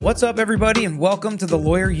What's up, everybody, and welcome to the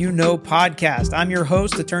Lawyer You Know podcast. I'm your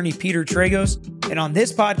host, attorney Peter Tragos, and on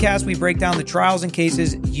this podcast, we break down the trials and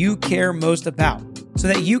cases you care most about so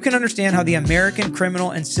that you can understand how the American criminal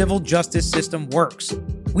and civil justice system works.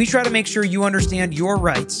 We try to make sure you understand your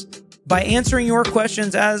rights by answering your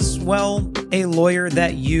questions as, well, a lawyer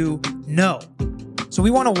that you know. So we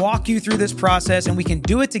want to walk you through this process, and we can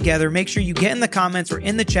do it together. Make sure you get in the comments or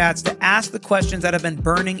in the chats to ask the questions that have been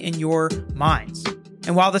burning in your minds.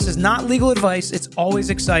 And while this is not legal advice, it's always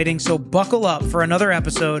exciting, so buckle up for another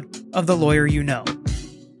episode of The Lawyer You Know.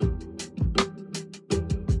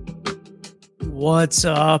 What's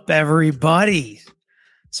up, everybody?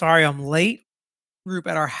 Sorry I'm late. Group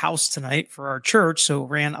at our house tonight for our church, so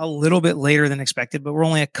ran a little bit later than expected, but we're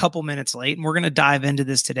only a couple minutes late, and we're going to dive into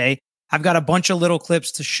this today. I've got a bunch of little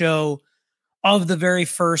clips to show of the very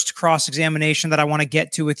first cross-examination that I want to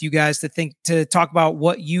get to with you guys to talk about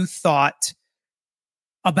what you thought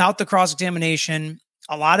about the cross-examination.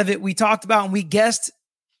 A lot of it we talked about and we guessed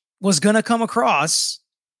was going to come across.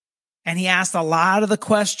 And he asked a lot of the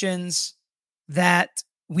questions that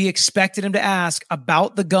we expected him to ask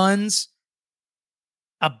about the guns,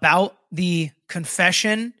 about the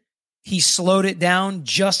confession. He slowed it down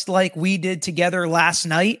just like we did together last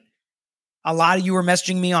night. A lot of you were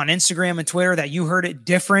messaging me on Instagram and Twitter that you heard it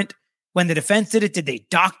different when the defense did it. Did they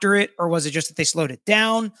doctor it, or was it just that they slowed it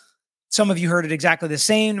down? Some of you heard it exactly the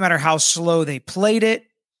same, no matter how slow they played it.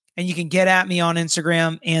 And you can get at me on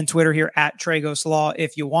Instagram and Twitter here at Tragos Law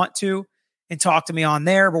if you want to, and talk to me on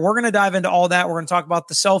there. But we're going to dive into all that. We're going to talk about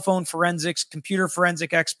the cell phone forensics, computer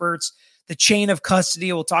forensic experts, the chain of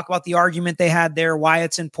custody. We'll talk about the argument they had there, why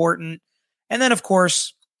it's important. And then, of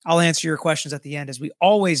course, I'll answer your questions at the end, as we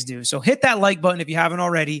always do. So hit that like button if you haven't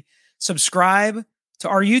already. Subscribe to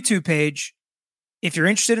our YouTube page if you're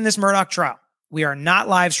interested in this Murdaugh trial. We are not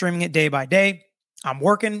live streaming it day by day. I'm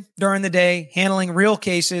working during the day, handling real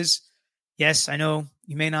cases. Yes, I know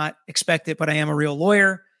you may not expect it, but I am a real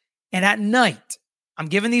lawyer. And at night, I'm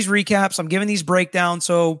giving these recaps. I'm giving these breakdowns.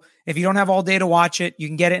 So if you don't have all day to watch it, you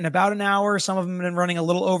can get it in about an hour. Some of them have been running a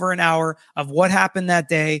little over an hour of what happened that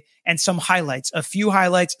day and some highlights, a few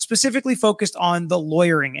highlights specifically focused on the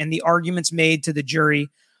lawyering and the arguments made to the jury,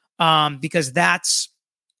 because that's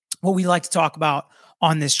what we like to talk about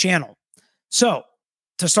on this channel. So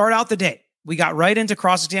to start out the day, we got right into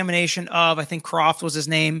cross-examination of, I think Croft was his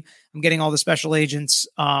name. I'm getting all the special agents'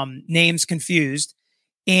 names confused.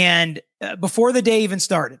 And before the day even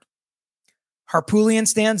started, Harpootlian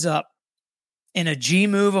stands up in a G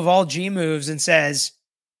move of all G moves and says,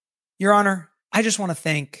 "Your Honor, I just want to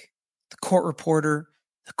thank the court reporter,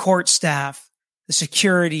 the court staff, the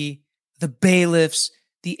security, the bailiffs,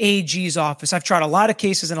 the AG's office. I've tried a lot of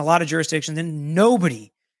cases in a lot of jurisdictions, and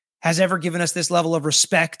nobody has ever given us this level of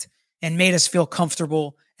respect and made us feel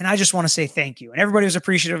comfortable. And I just want to say thank you." And everybody was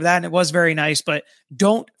appreciative of that, and it was very nice. But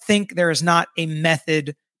don't think there is not a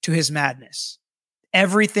method to his madness.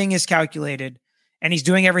 Everything is calculated, and he's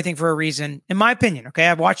doing everything for a reason, in my opinion. Okay,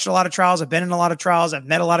 I've watched a lot of trials. I've been in a lot of trials. I've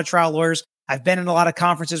met a lot of trial lawyers. I've been in a lot of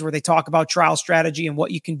conferences where they talk about trial strategy and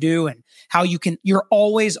what you can do and how you're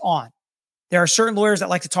always on. There are certain lawyers that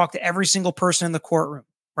like to talk to every single person in the courtroom.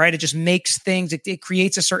 Right? It just makes things, it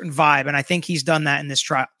creates a certain vibe. And I think he's done that in this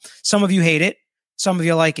trial. Some of you hate it. Some of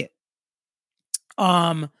you like it.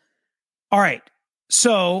 All right.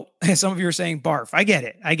 So some of you are saying barf. I get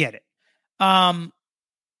it. All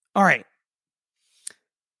right.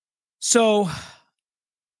 So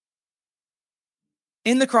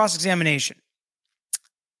in the cross-examination,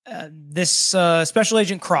 this special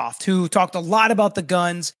agent Croft, who talked a lot about the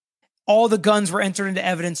guns, all the guns were entered into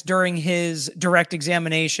evidence during his direct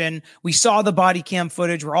examination. We saw the body cam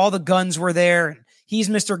footage where all the guns were there, and he's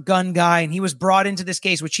Mr. Gun Guy, and he was brought into this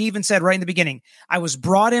case, which he even said right in the beginning, "I was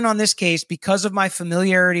brought in on this case because of my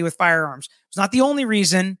familiarity with firearms." It's not the only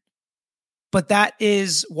reason, but that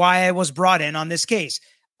is why I was brought in on this case.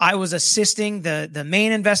 I was assisting the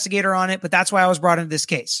main investigator on it, but that's why I was brought into this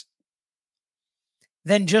case.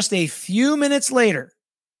 Then just a few minutes later,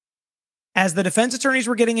 as the defense attorneys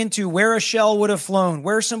were getting into where a shell would have flown,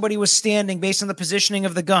 where somebody was standing based on the positioning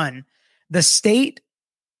of the gun, the state,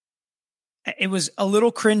 it was a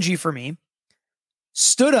little cringy for me,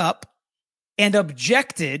 stood up and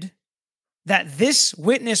objected that this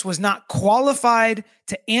witness was not qualified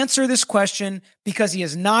to answer this question because he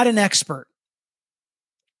is not an expert.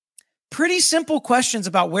 Pretty simple questions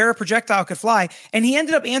about where a projectile could fly. And he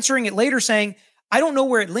ended up answering it later saying, I don't know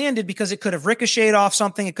where it landed because it could have ricocheted off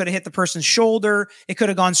something. It could have hit the person's shoulder. It could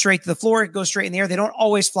have gone straight to the floor. It could go straight in the air. They don't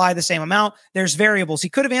always fly the same amount. There's variables. He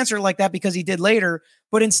could have answered like that because he did later,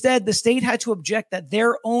 but instead the state had to object that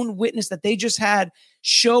their own witness that they just had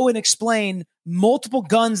show and explain multiple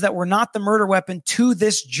guns that were not the murder weapon to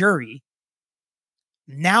this jury.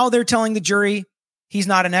 Now they're telling the jury he's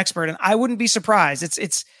not an expert. And I wouldn't be surprised.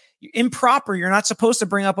 It's improper. You're not supposed to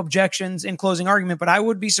bring up objections in closing argument, but I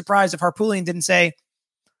would be surprised if Harpootlian didn't say,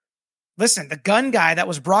 listen, the gun guy that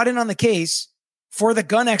was brought in on the case for the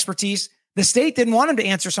gun expertise, the state didn't want him to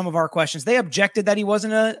answer some of our questions. They objected that he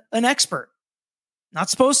wasn't an expert. Not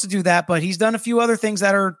supposed to do that, but he's done a few other things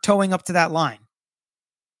that are towing up to that line.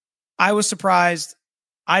 I was surprised.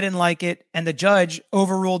 I didn't like it. And the judge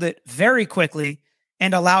overruled it very quickly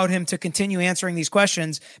and allowed him to continue answering these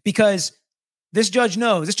questions because this judge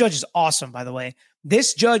knows, this judge is awesome, by the way.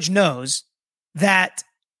 This judge knows that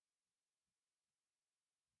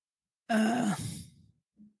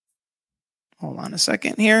hold on a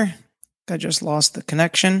second here. I just lost the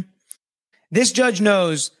connection. This judge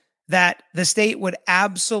knows that the state would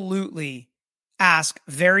absolutely ask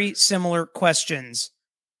very similar questions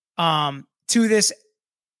to this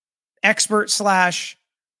expert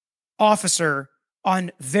 / officer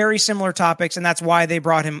on very similar topics, and that's why they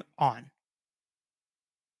brought him on.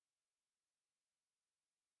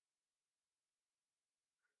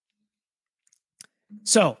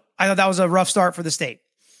 So I thought that was a rough start for the state.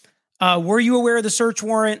 Were you aware of the search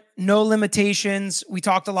warrant? No limitations. We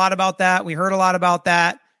talked a lot about that. We heard a lot about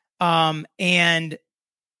that. And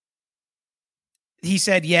he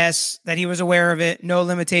said yes, that he was aware of it. No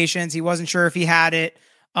limitations. He wasn't sure if he had it.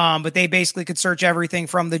 But they basically could search everything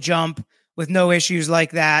from the jump with no issues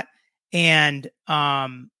like that. And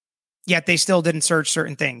yet they still didn't search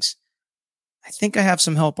certain things. I think I have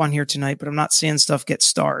some help on here tonight, but I'm not seeing stuff get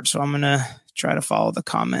starred. So I'm going to try to follow the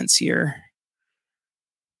comments here.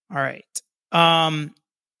 All right.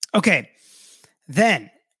 Okay.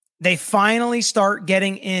 Then they finally start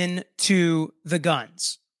getting into the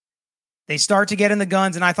guns. They start to get in the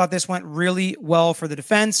guns, and I thought this went really well for the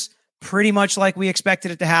defense, pretty much like we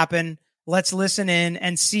expected it to happen. Let's listen in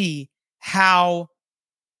and see how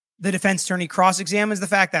the defense attorney cross-examines the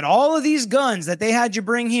fact that all of these guns that they had you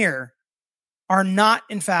bring here are not,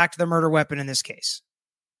 in fact, the murder weapon in this case.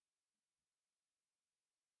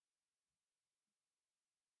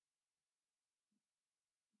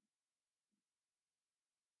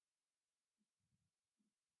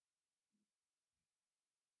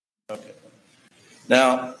 Okay.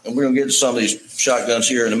 Now, and we're going to get to some of these shotguns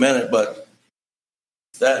here in a minute, but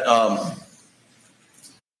that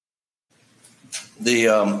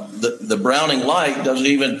the Browning Light doesn't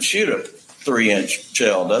even shoot a 3-inch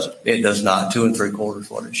shell, does it? It does not. 2 3/4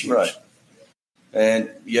 what it shoots. Right. And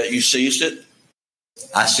yet you seized it?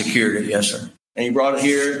 I secured it, yes, sir. And you brought it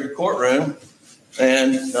here to the courtroom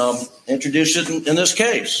and introduced it in this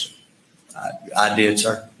case. I did,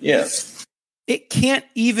 sir. Yes. It can't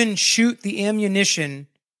even shoot the ammunition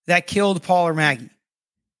that killed Paul or Maggie.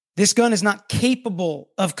 This gun is not capable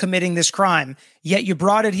of committing this crime, yet you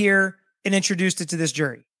brought it here and introduced it to this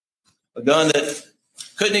jury. A gun that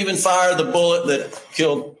couldn't even fire the bullet that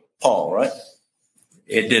killed Paul, right?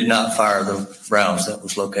 It did not fire the rounds that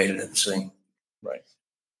was located at the scene. Right.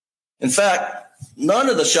 In fact, none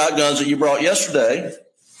of the shotguns that you brought yesterday,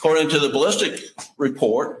 according to the ballistic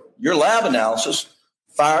report, your lab analysis,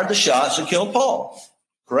 fired the shots that killed Paul,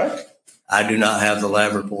 correct? I do not have the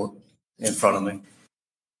lab report in front of me.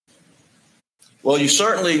 Well, you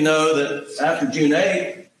certainly know that after June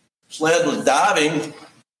 8th, SLED was diving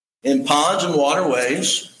in ponds and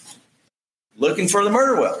waterways looking for the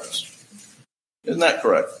murder weapons. Isn't that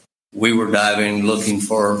correct? We were diving looking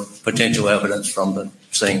for potential evidence from the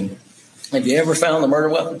scene. Have you ever found the murder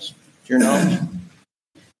weapons, to your knowledge?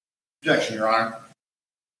 Objection, Your Honor.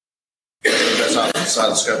 That's not outside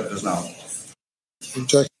the scope of his knowledge.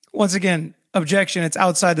 Objection. Once again, objection. It's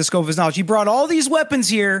outside the scope of his knowledge. He brought all these weapons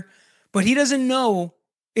here, but he doesn't know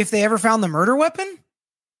if they ever found the murder weapon.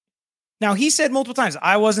 Now, he said multiple times,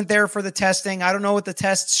 I wasn't there for the testing. I don't know what the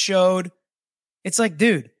tests showed. It's like,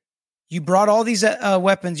 dude, you brought all these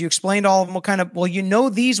weapons. You explained all of them. What kind of, well, you know,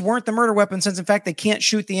 these weren't the murder weapons since, in fact, they can't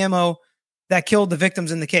shoot the ammo that killed the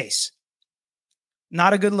victims in the case.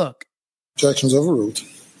 Not a good look. Objection's overruled.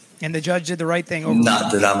 And the judge did the right thing.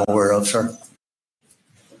 Not that I'm aware of, sir.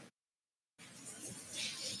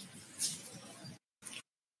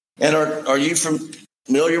 And are you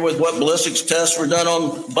familiar with what ballistics tests were done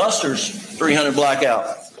on Buster's 300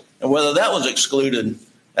 Blackout and whether that was excluded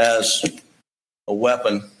as a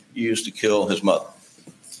weapon used to kill his mother?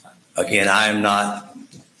 Again, I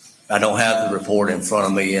don't have the report in front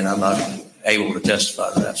of me, and I'm not able to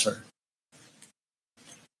testify to that, sir.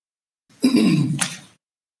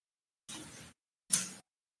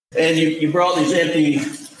 And you brought these empty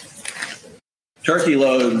turkey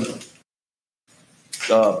load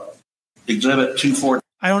Exhibit 214.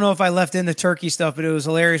 I don't know if I left in the turkey stuff, but it was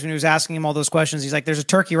hilarious when he was asking him all those questions. He's like, there's a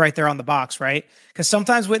turkey right there on the box, right? Because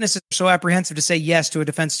sometimes witnesses are so apprehensive to say yes to a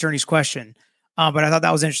defense attorney's question. But I thought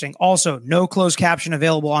that was interesting. Also, no closed caption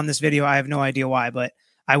available on this video. I have no idea why, but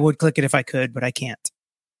I would click it if I could, but I can't.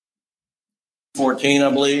 14,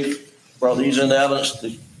 I believe, brought these into evidence,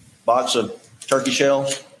 the box of turkey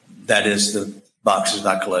shells. That is the boxes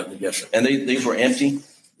I collected, yes, sir. And these were empty?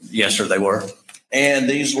 Yes, sir, they were. And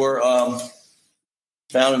these were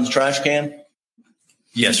found in the trash can?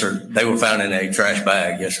 Yes, sir. They were found in a trash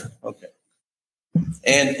bag, yes, sir. Okay.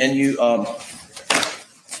 And you,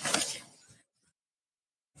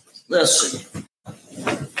 let's see.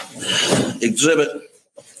 Exhibit,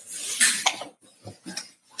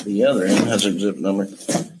 the other end has exhibit number.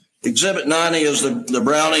 Exhibit 90 is the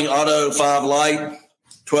Browning Auto 5 Light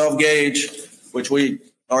 12 gauge, which we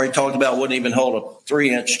already talked about wouldn't even hold a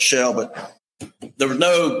 3-inch shell, but there was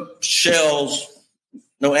no shells,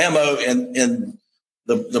 no ammo in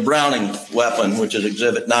the Browning weapon, which is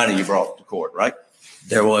Exhibit 90 you brought to court, right?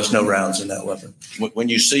 There was no rounds in that weapon. When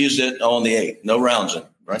you seized it on the 8th, no rounds in it,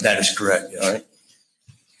 right? That is correct, yes. All right.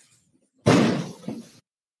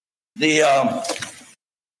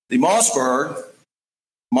 The Mossberg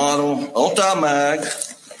model Ulti-Mag,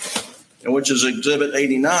 which is Exhibit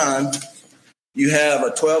 89, you have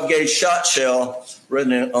a 12-gauge shot shell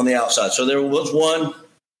written on the outside. So there was one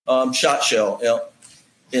shot shell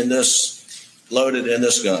in this, loaded in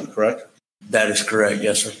this gun, correct? That is correct,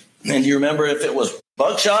 yes, sir. And do you remember if it was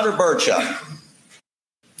buckshot or birdshot?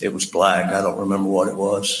 It was black. I don't remember what it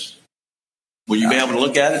was. Will you be able to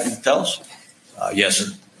look at it and tell us? Yes,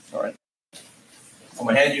 sir. All right. I'm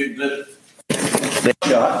going to hand you the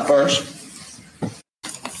shot first.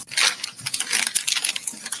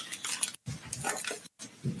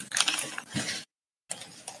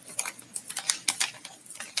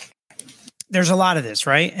 There's a lot of this,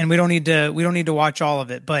 right? And we don't need to watch all of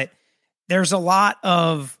it, but there's a lot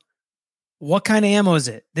of what kind of ammo is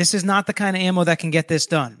it? This is not the kind of ammo that can get this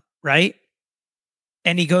done, right?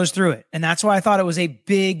 And he goes through it. And that's why I thought it was a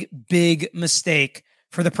big, big mistake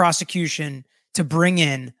for the prosecution to bring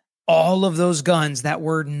in all of those guns that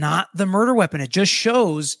were not the murder weapon. It just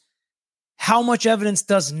shows how much evidence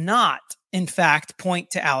does not, in fact,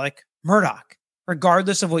 point to Alec Murdaugh,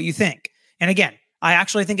 regardless of what you think. And again, I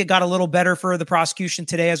actually think it got a little better for the prosecution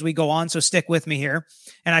today as we go on. So stick with me here.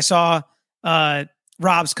 And I saw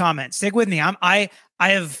Rob's comment. Stick with me.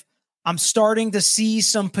 I'm starting to see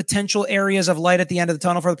some potential areas of light at the end of the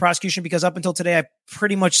tunnel for the prosecution, because up until today, I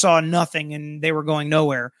pretty much saw nothing and they were going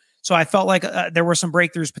nowhere. So I felt like there were some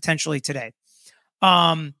breakthroughs potentially today.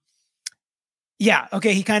 Yeah.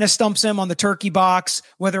 Okay. He kind of stumps him on the turkey box,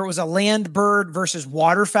 whether it was a land bird versus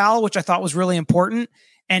waterfowl, which I thought was really important,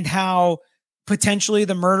 and how potentially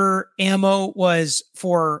the murder ammo was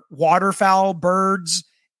for waterfowl birds,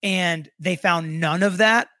 and they found none of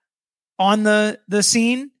that on the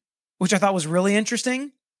scene, which I thought was really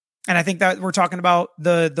interesting. And I think that we're talking about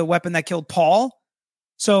the weapon that killed Paul.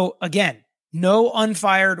 So again, no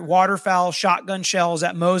unfired waterfowl shotgun shells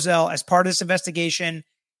at Moselle as part of this investigation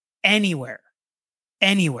anywhere.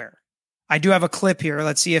 I do have a clip here.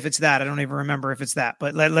 Let's see if it's that. I don't even remember if it's that,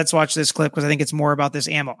 but let's watch this clip because I think it's more about this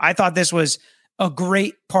ammo. I thought this was a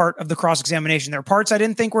great part of the cross-examination. There are parts I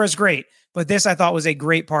didn't think were as great, but this I thought was a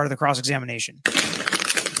great part of the cross-examination.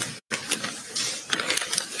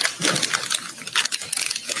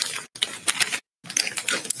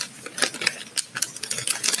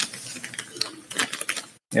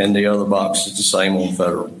 And the other box is the same on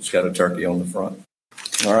Federal. It's got a turkey on the front.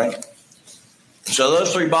 All right. So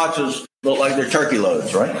those 3 boxes look like they're turkey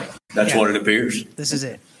loads, right? That's what it appears. This is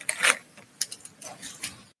it.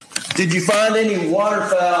 Did you find any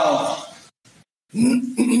waterfowl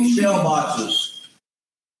shell boxes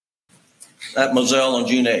at Moselle on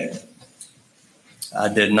June 8th? I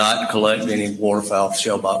did not collect any waterfowl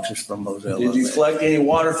shell boxes from Moselle. Did you collect any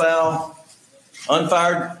waterfowl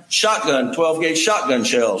unfired shotgun, 12-gauge shotgun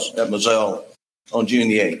shells at Moselle on June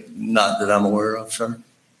the 8th? Not that I'm aware of, sir.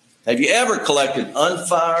 Have you ever collected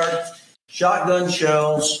unfired shotgun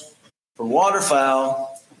shells from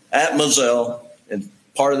waterfowl at Moselle in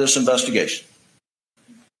part of this investigation?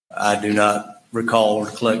 I do not recall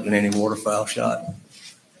collecting any waterfowl shot.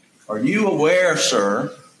 Are you aware,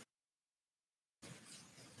 sir,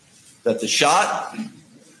 that the shot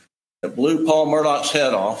that blew Paul Murdaugh's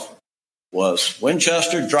head off was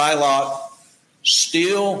Winchester dry lock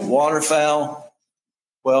steel waterfowl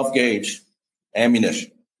 12-gauge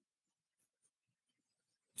ammunition?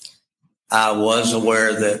 I was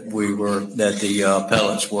aware that the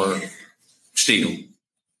pellets were steel.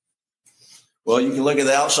 Well, you can look at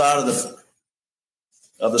the outside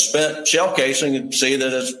of the spent shell casing and see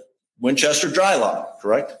that it's Winchester dry lock,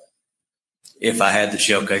 correct? If I had the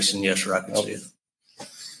shell casing, yes, sir, I could see it.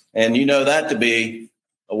 And you know that to be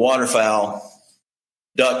a waterfowl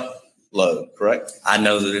duck load, correct? I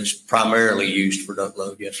know that it's primarily used for duck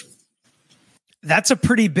load, yes, sir. That's a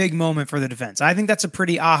pretty big moment for the defense. I think that's a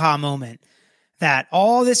pretty aha moment that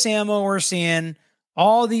all this ammo we're seeing,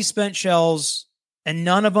 all these spent shells, and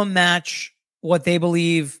none of them match what they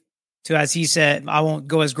believe to, as he said, I won't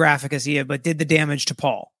go as graphic as he did, but did the damage to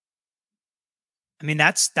Paul. I mean,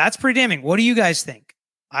 that's pretty damning. What do you guys think?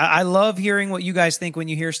 I love hearing what you guys think when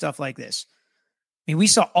you hear stuff like this. I mean, we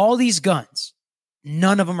saw all these guns.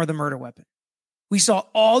 None of them are the murder weapon. We saw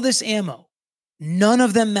all this ammo. None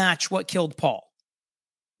of them match what killed Paul.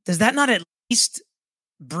 Does that not at least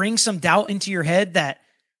bring some doubt into your head that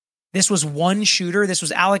this was one shooter? This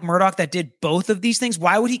was Alec Murdaugh that did both of these things?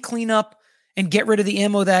 Why would he clean up and get rid of the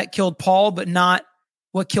ammo that killed Paul, but not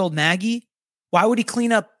what killed Maggie? Why would he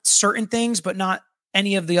clean up certain things, but not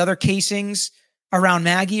any of the other casings around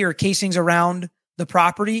Maggie or casings around the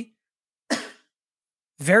property?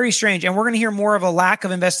 Very strange. And we're going to hear more of a lack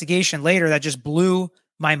of investigation later that just blew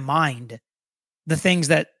my mind. The things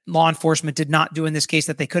that law enforcement did not do in this case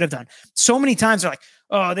that they could have done. So many times they're like,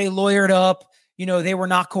 oh, they lawyered up. You know, they were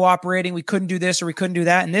not cooperating. We couldn't do this or we couldn't do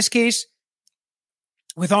that. In this case,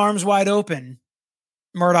 with arms wide open,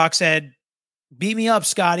 Murdaugh said, beat me up,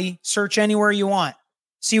 Scotty. Search anywhere you want.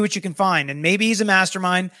 See what you can find. And maybe he's a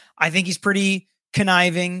mastermind. I think he's pretty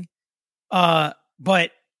conniving.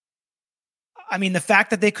 But I mean, the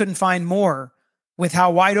fact that they couldn't find more with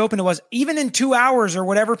how wide open it was, even in 2 hours or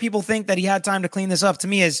whatever people think that he had time to clean this up, to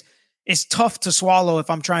me is tough to swallow if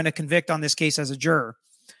I'm trying to convict on this case as a juror.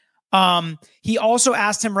 He also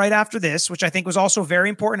asked him right after this, which I think was also very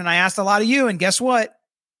important. And I asked a lot of you, and guess what?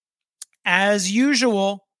 As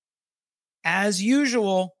usual,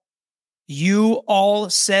 you all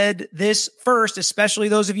said this first, especially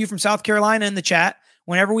those of you from South Carolina in the chat.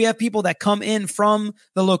 Whenever we have people that come in from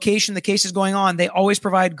the location the case is going on, they always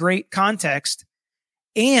provide great context.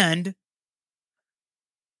 And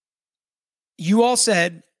you all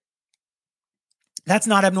said that's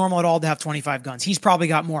not abnormal at all to have 25 guns. He's probably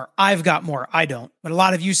got more. I've got more. I don't. But a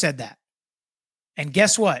lot of you said that. And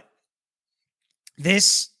guess what?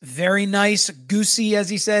 This very nice, goosey, as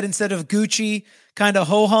he said, instead of Gucci, kind of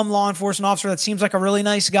ho-hum law enforcement officer that seems like a really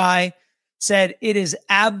nice guy, said it is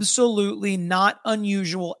absolutely not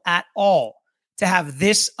unusual at all to have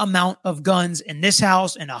this amount of guns in this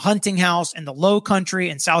house, in a hunting house, in the low country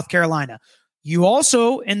in South Carolina. You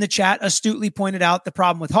also, in the chat, astutely pointed out the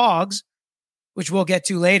problem with hogs, which we'll get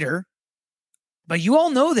to later. But you all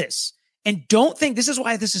know this. And don't think, this is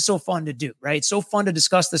why this is so fun to do, right? It's so fun to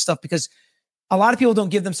discuss this stuff because a lot of people don't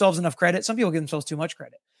give themselves enough credit. Some people give themselves too much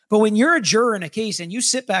credit. But when you're a juror in a case and you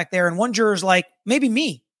sit back there and one juror's like, maybe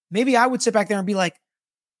me, maybe I would sit back there and be like,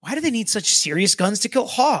 why do they need such serious guns to kill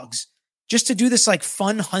hogs? Just to do this like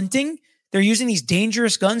fun hunting? They're using these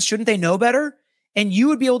dangerous guns. Shouldn't they know better? And you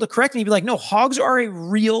would be able to correct me and be like, no, hogs are a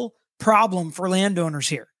real problem for landowners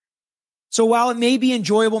here. So while it may be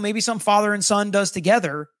enjoyable, maybe some father and son does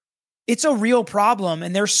together, it's a real problem.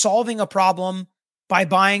 And they're solving a problem by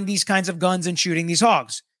buying these kinds of guns and shooting these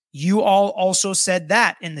hogs. You all also said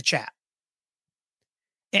that in the chat.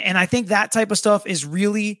 And I think that type of stuff is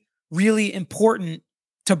really, really important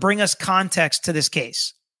to bring us context to this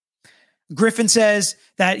case. Griffin says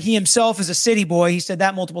that he himself is a city boy. He said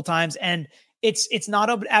that multiple times. And it's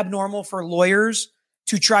not abnormal for lawyers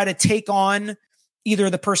to try to take on either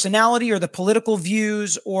the personality or the political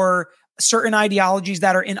views or certain ideologies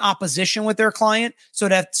that are in opposition with their client so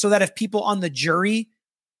that if people on the jury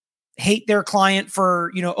hate their client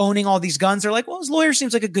for, owning all these guns, they're like, well, his lawyer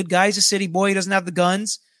seems like a good guy. He's a city boy. He doesn't have the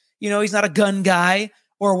guns. He's not a gun guy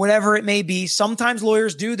or whatever it may be. Sometimes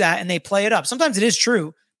lawyers do that and they play it up. Sometimes it is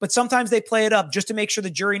true, but sometimes they play it up just to make sure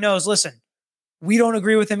the jury knows, listen, we don't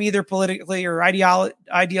agree with him either politically or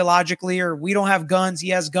ideologically, or we don't have guns. He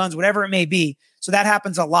has guns, whatever it may be. So that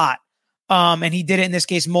happens a lot. And he did it in this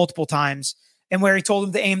case multiple times. And where he told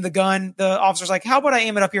him to aim the gun, the officer's like, how about I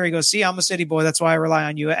aim it up here? He goes, see, I'm a city boy. That's why I rely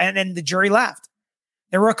on you. And then the jury laughed.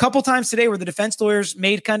 There were a couple times today where the defense lawyers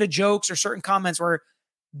made kind of jokes or certain comments where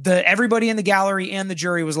everybody in the gallery and the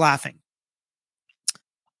jury was laughing.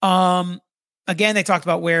 Again, they talked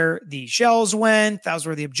about where the shells went. That was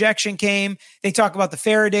where the objection came. They talk about the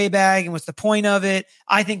Faraday bag and what's the point of it.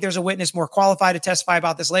 I think there's a witness more qualified to testify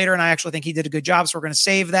about this later, and I actually think he did a good job, so we're going to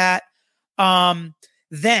save that.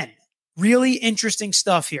 Then, really interesting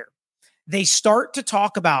stuff here. They start to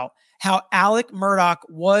talk about how Alec Murdaugh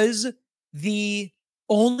was the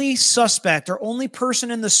only suspect or only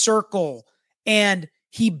person in the circle, and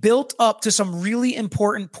he built up to some really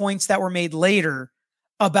important points that were made later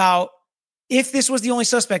about if this was the only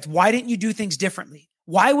suspect, why didn't you do things differently?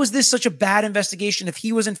 Why was this such a bad investigation if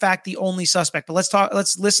he was in fact the only suspect? But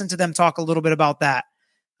let's listen to them talk a little bit about that,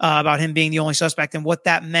 about him being the only suspect and what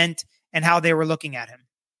that meant and how they were looking at him.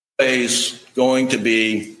 Is going to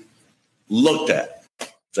be looked at. Is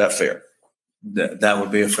that fair? That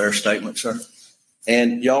would be a fair statement, sir.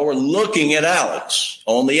 And y'all were looking at Alex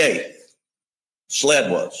on the 8th.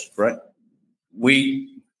 SLED was, correct?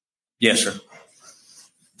 Yes, sir.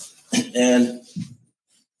 And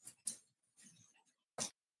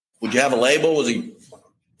would you have a label? Was he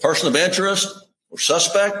person of interest or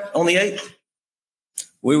suspect on the 8th?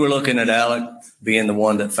 We were looking at Alec being the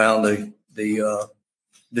one that found the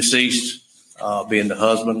deceased, being the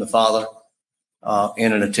husband, the father,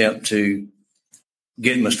 in an attempt to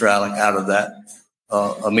get Mr. Alec out of that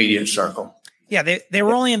immediate circle. Yeah, they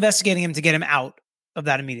were only investigating him to get him out of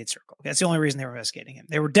that immediate circle. That's the only reason they were investigating him.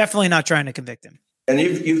 They were definitely not trying to convict him. And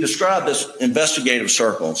you've described this investigative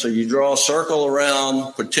circle. So you draw a circle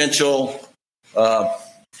around potential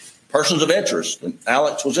persons of interest. And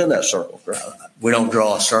Alex was in that circle, correct? We don't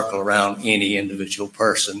draw a circle around any individual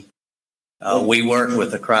person. We work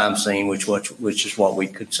with the crime scene, which is what we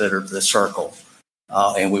consider the circle.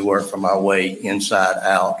 And we work from our way inside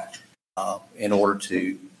out in order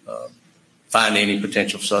to find any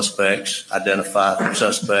potential suspects, identify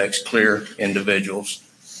suspects, clear individuals.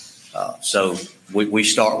 So we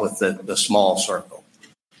start with the small circle.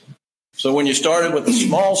 So when you started with the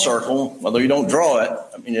small circle, although you don't draw it,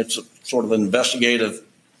 I mean, it's a sort of an investigative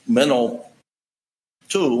mental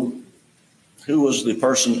tool. Who was the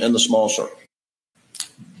person in the small circle?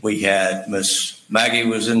 We had Miss Maggie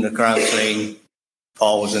was in the crime scene,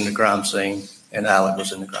 Paul was in the crime scene, and Alec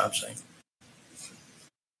was in the crime scene.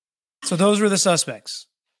 So those were the suspects.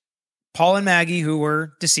 Paul and Maggie, who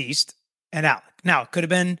were deceased, and Alec. Now, it could have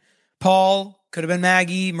been Paul, could have been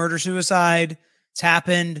Maggie, murder-suicide. It's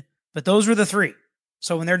happened. But those were the three.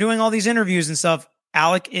 So when they're doing all these interviews and stuff,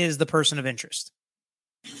 Alec is the person of interest.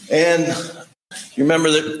 And you remember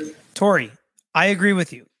that? Tori, I agree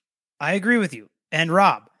with you. And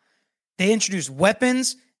Rob, they introduced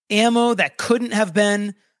weapons, ammo that couldn't have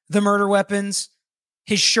been the murder weapons,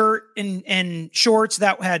 his shirt and shorts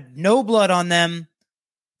that had no blood on them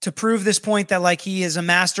to prove this point that like he is a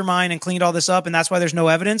mastermind and cleaned all this up. And that's why there's no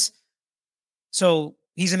evidence. So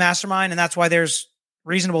he's a mastermind and that's why there's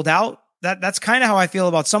reasonable doubt. That's kind of how I feel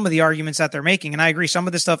about some of the arguments that they're making. And I agree. Some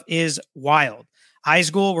of this stuff is wild.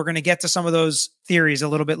 Heisgul, we're going to get to some of those theories a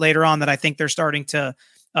little bit later on that I think they're starting to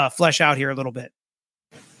flesh out here a little bit.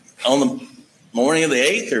 On the morning of the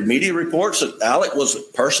 8th, there are media reports that Alec was a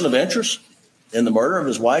person of interest in the murder of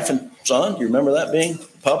his wife and son. Do you remember that being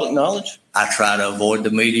public knowledge? I try to avoid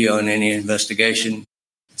the media in any investigation.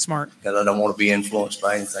 Smart. Because I don't want to be influenced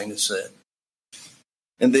by anything that's said.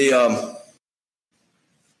 And the,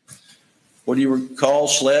 what do you recall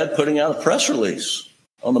SLED putting out a press release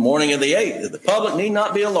on the morning of the 8th? The public need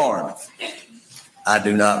not be alarmed. I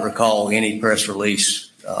do not recall any press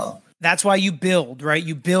release. That's why you build, right?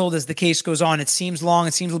 You build as the case goes on. It seems long.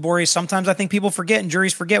 It seems laborious. Sometimes I think people forget and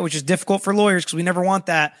juries forget, which is difficult for lawyers because we never want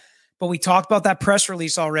that. But we talked about that press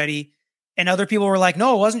release already. And other people were like,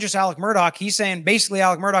 no, it wasn't just Alec Murdaugh. He's saying basically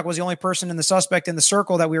Alec Murdaugh was the only person in the suspect in the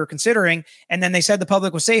circle that we were considering. And then they said the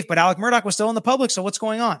public was safe, but Alec Murdaugh was still in the public. So what's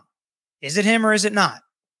going on? Is it him or is it not?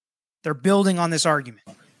 They're building on this argument.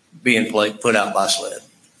 Being put out by SLED.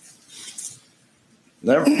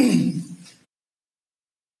 Never.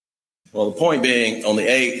 Well, the point being, on the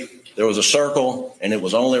 8th, there was a circle, and it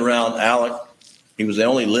was only around Alec. He was the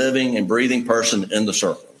only living and breathing person in the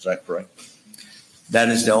circle. Is that correct? That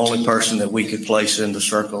is the only person that we could place in the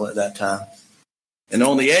circle at that time. And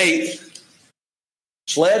on the 8th,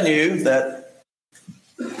 SLED knew that,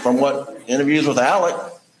 from what interviews with Alec,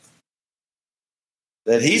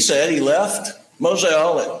 that he said he left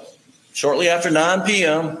Moselle shortly after 9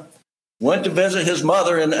 p.m., went to visit his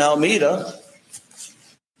mother in Alameda,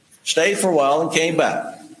 stayed for a while, and came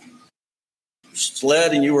back.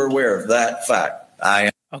 SLED, and you were aware of that fact.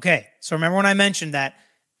 Okay, so remember when I mentioned that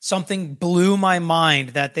something blew my mind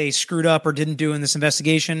that they screwed up or didn't do in this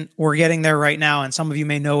investigation? We're getting there right now, and some of you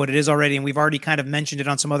may know what it is already, and we've already kind of mentioned it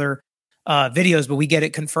on some other videos, but we get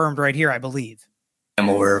it confirmed right here, I believe. I'm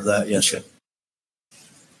aware of that, yes, sir.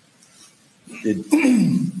 Did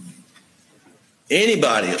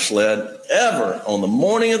anybody at SLED ever, on the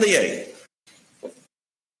morning of the 8th,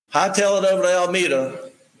 hightail it over to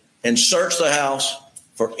Alameda and search the house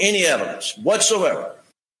for any evidence whatsoever?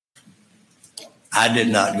 I did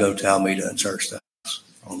not go to Alameda and search the house.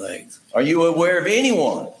 On the 8th. Are you aware of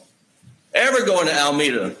anyone ever going to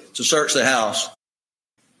Alameda to search the house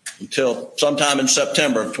until sometime in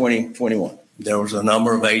September of 2021? There was a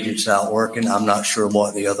number of agents out working. I'm not sure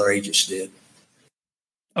what the other agents did.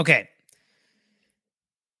 Okay.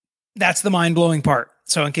 That's the mind-blowing part.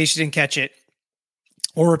 So in case you didn't catch it,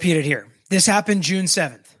 we'll repeat it here. This happened June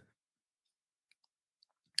 7th.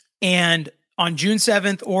 And on June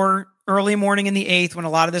 7th or early morning in the 8th, when a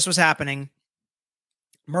lot of this was happening,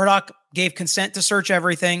 Murdaugh gave consent to search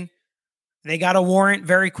everything. They got a warrant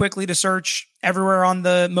very quickly to search everywhere on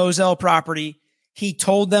the Moselle property. He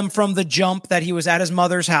told them from the jump that he was at his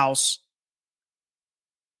mother's house.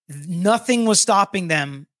 Nothing was stopping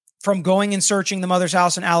them from going and searching the mother's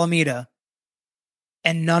house in Alameda,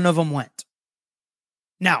 and none of them went.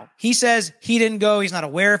 Now, he says he didn't go. He's not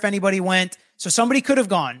aware if anybody went. So somebody could have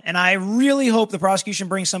gone. And I really hope the prosecution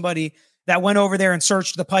brings somebody that went over there and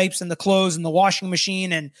searched the pipes and the clothes and the washing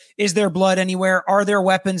machine. And is there blood anywhere? Are there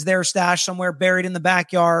weapons there stashed somewhere buried in the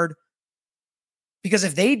backyard? Because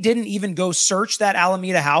if they didn't even go search that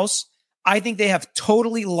Alameda house, I think they have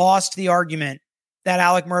totally lost the argument that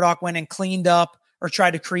Alec Murdaugh went and cleaned up or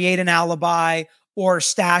tried to create an alibi or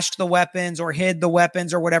stashed the weapons or hid the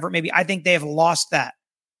weapons or whatever it may be. I think they have lost that.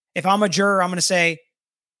 If I'm a juror, I'm going to say,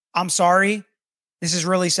 I'm sorry. This is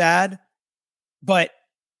really sad, but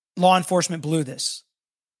law enforcement blew this.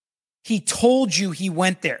 He told you he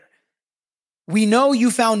went there. We know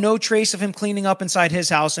you found no trace of him cleaning up inside his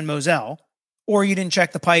house in Moselle, or you didn't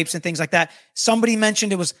check the pipes and things like that. Somebody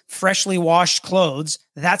mentioned it was freshly washed clothes.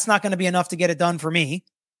 That's not going to be enough to get it done for me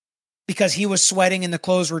because he was sweating and the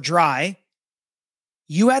clothes were dry.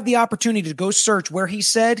 You had the opportunity to go search where he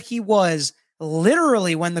said he was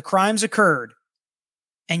literally when the crimes occurred,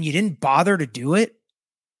 and you didn't bother to do it.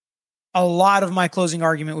 A lot of my closing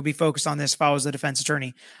argument would be focused on this if I was the defense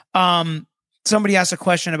attorney. Somebody asked a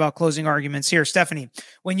question about closing arguments here. Stephanie,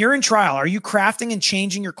 when you're in trial, are you crafting and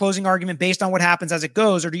changing your closing argument based on what happens as it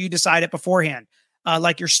goes, or do you decide it beforehand,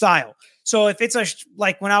 like your style? So if it's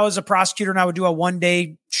like when I was a prosecutor and I would do a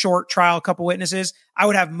 1-day short trial, a couple witnesses, I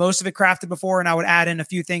would have most of it crafted before and I would add in a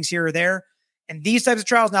few things here or there. And these types of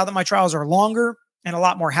trials, now that my trials are longer and a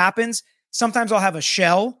lot more happens, sometimes I'll have a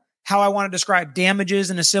shell, how I want to describe damages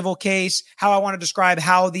in a civil case, how I want to describe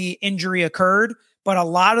how the injury occurred. But a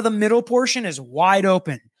lot of the middle portion is wide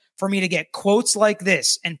open for me to get quotes like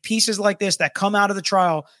this and pieces like this that come out of the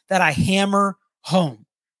trial that I hammer home.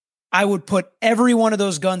 I would put every one of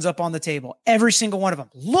those guns up on the table, every single one of them.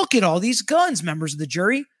 Look at all these guns, members of the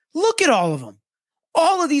jury. Look at all of them.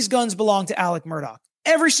 All of these guns belong to Alec Murdaugh,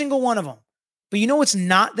 every single one of them. But you know what's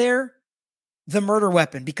not there? The murder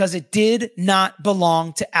weapon, because it did not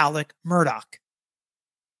belong to Alec Murdaugh.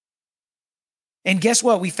 And guess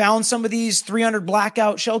what? We found some of these 300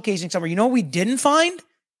 blackout shell casings somewhere. You know what we didn't find?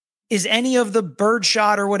 Is any of the bird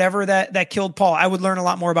shot or whatever that killed Paul. I would learn a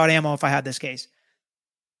lot more about ammo if I had this case.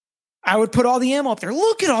 I would put all the ammo up there.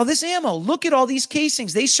 Look at all this ammo. Look at all these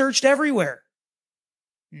casings. They searched everywhere.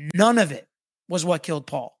 None of it was what killed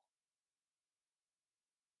Paul.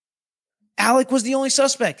 Alec was the only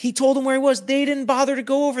suspect. He told them where he was. They didn't bother to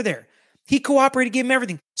go over there. He cooperated, gave him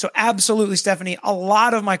everything. So absolutely, Stephanie, a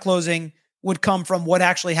lot of my closing would come from what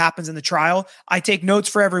actually happens in the trial. I take notes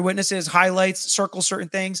for every witness's highlights, circle certain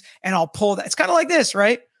things, and I'll pull that. It's kind of like this,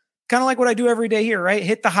 right? Kind of like what I do every day here, right?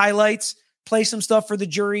 Hit the highlights, play some stuff for the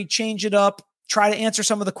jury, change it up, try to answer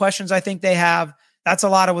some of the questions I think they have. That's a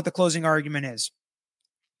lot of what the closing argument is.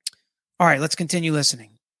 All right, let's continue listening.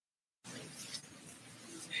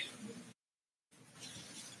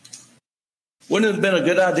 Wouldn't it have been a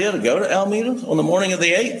good idea to go to Alameda on the morning of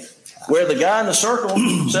the 8th, where the guy in the circle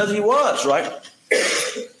says he was, right?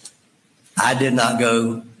 I did not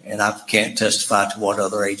go, and I can't testify to what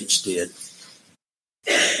other agents did.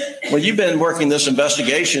 Well, you've been working this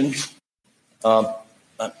investigation. Are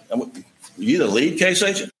you the lead case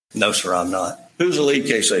agent? No, sir, I'm not. Who's the lead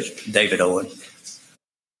case agent? David Owen.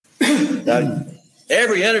 Now,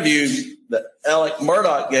 every interview that Alec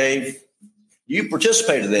Murdaugh gave, you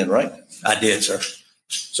participated in, right? I did, sir.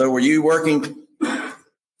 So were you working,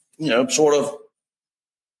 sort of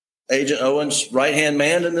Agent Owens' right-hand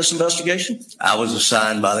man in this investigation? I was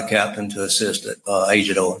assigned by the captain to assist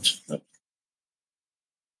Agent Owens.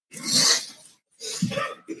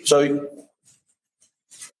 So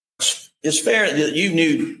it's fair that you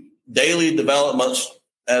knew daily developments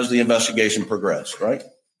as the investigation progressed, right?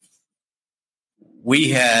 We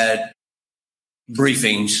had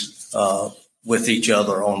briefings with each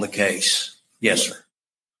other on the case. Yes, sir.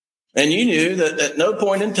 And you knew that at no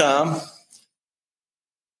point in time,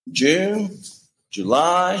 June,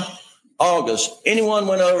 July, August, anyone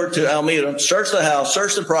went over to Alameda, searched the house,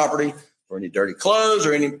 searched the property for any dirty clothes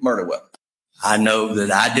or any murder weapon? I know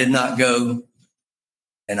that I did not go,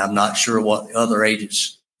 and I'm not sure what other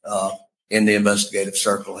agents in the investigative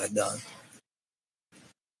circle had done.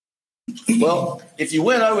 Well, if you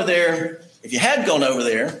went over there, if you had gone over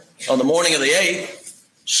there on the morning of the 8th,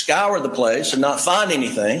 scour the place and not find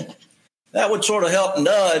anything, that would sort of help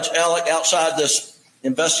nudge Alec outside this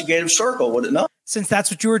investigative circle, would it not? Since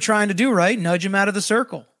that's what you were trying to do, right? Nudge him out of the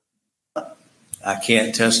circle. I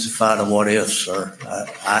can't testify to what if, sir.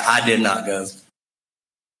 I did not go.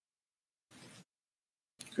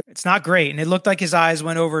 It's not great. And it looked like his eyes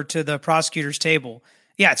went over to the prosecutor's table.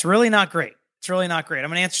 Yeah, it's really not great. It's really not great. I'm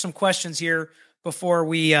going to answer some questions here before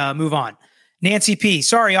we move on. Nancy P.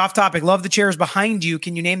 Sorry, off topic. Love the chairs behind you.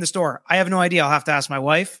 Can you name the store? I have no idea. I'll have to ask my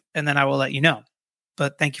wife, and then I will let you know.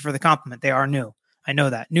 But thank you for the compliment. They are new. I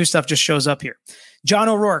know that. New stuff just shows up here. John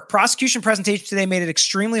O'Rourke. Prosecution presentation today made it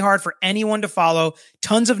extremely hard for anyone to follow.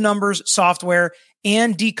 Tons of numbers, software,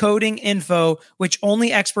 and decoding info, which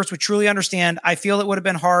only experts would truly understand. I feel it would have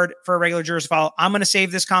been hard for a regular juror to follow. I'm going to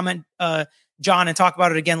save this comment, John, and talk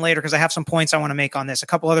about it again later because I have some points I want to make on this. A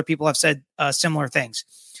couple other people have said similar things.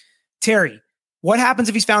 Terry. What happens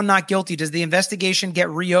if he's found not guilty? Does the investigation get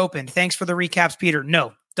reopened? Thanks for the recaps, Peter.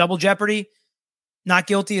 No. Double jeopardy. Not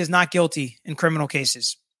guilty is not guilty in criminal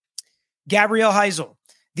cases. Gabrielle Heisel.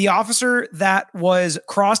 The officer that was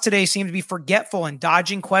crossed today seemed to be forgetful and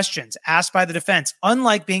dodging questions asked by the defense,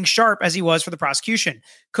 unlike being sharp as he was for the prosecution.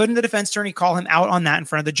 Couldn't the defense attorney call him out on that in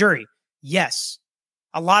front of the jury? Yes.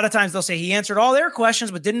 A lot of times they'll say he answered all their questions,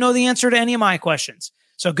 but didn't know the answer to any of my questions.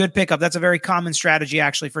 So good pickup. That's a very common strategy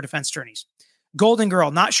actually for defense attorneys. Golden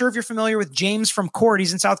Girl, not sure if you're familiar with James from court.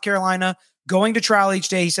 He's in South Carolina, going to trial each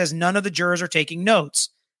day. He says none of the jurors are taking notes.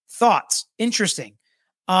 Thoughts? Interesting.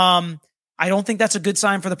 I don't think that's a good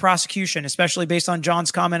sign for the prosecution, especially based on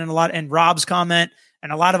John's comment and Rob's comment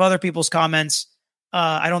and a lot of other people's comments.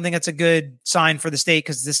 I don't think that's a good sign for the state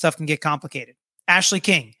because this stuff can get complicated. Ashley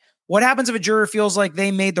King, what happens if a juror feels like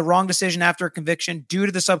they made the wrong decision after a conviction due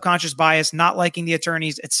to the subconscious bias, not liking the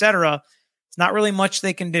attorneys, etc.? It's not really much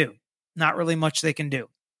they can do. Not really much they can do.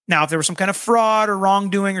 Now, if there was some kind of fraud or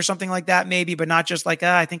wrongdoing or something like that, maybe, but not just like,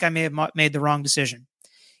 I think I may have made the wrong decision.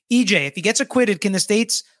 EJ, if he gets acquitted, can the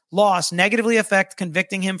state's loss negatively affect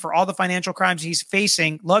convicting him for all the financial crimes he's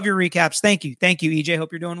facing? Love your recaps. Thank you. Thank you, EJ.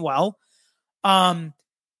 Hope you're doing well. I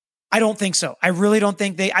don't think so. I really don't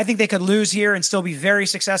think I think they could lose here and still be very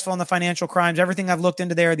successful in the financial crimes. Everything I've looked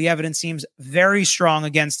into there, the evidence seems very strong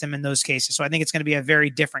against him in those cases. So I think it's going to be a very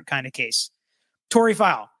different kind of case. Tory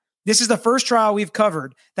File. This is the first trial we've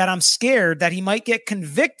covered that I'm scared that he might get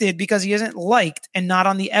convicted because he isn't liked and not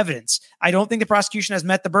on the evidence. I don't think the prosecution has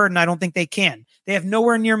met the burden. I don't think they can. They have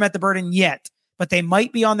nowhere near met the burden yet, but they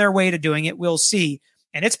might be on their way to doing it. We'll see.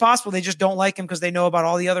 And it's possible they just don't like him because they know about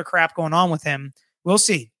all the other crap going on with him. We'll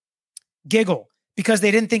see. Giggle, because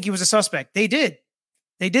they didn't think he was a suspect. They did.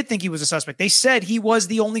 They did think he was a suspect. They said he was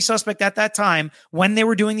the only suspect at that time when they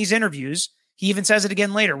were doing these interviews. He even says it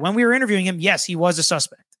again later. When we were interviewing him, yes, he was a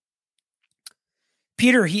suspect.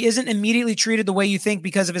 Peter, he isn't immediately treated the way you think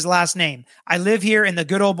because of his last name. I live here and the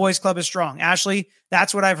good old boys club is strong. Ashley,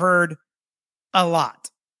 that's what I've heard a lot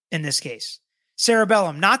in this case. Sarah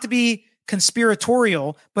Bellum, not to be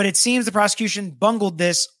conspiratorial, but it seems the prosecution bungled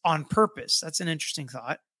this on purpose. That's an interesting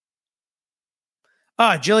thought.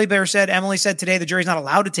 Jilly Bear said, Emily said today the jury's not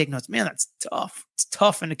allowed to take notes. Man, that's tough. It's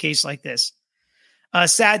tough in a case like this.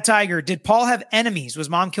 Sad Tiger, did Paul have enemies? Was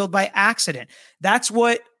mom killed by accident? That's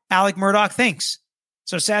what Alec Murdaugh thinks.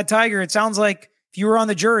 So Sad Tiger, it sounds like if you were on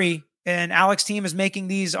the jury and Alec's team is making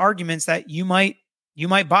these arguments that you might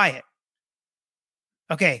buy it.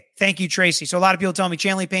 Okay. Thank you, Tracy. So a lot of people tell me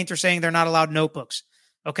Chanley Painter saying they're not allowed notebooks.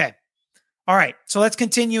 Okay. All right. So let's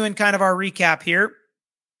continue in kind of our recap here.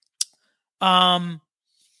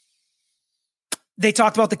 They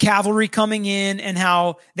talked about the cavalry coming in and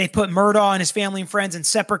how they put Murdaugh and his family and friends in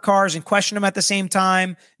separate cars and questioned him at the same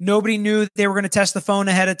time. Nobody knew they were going to test the phone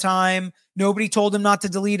ahead of time. Nobody told him not to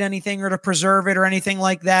delete anything or to preserve it or anything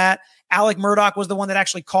like that. Alec Murdaugh was the one that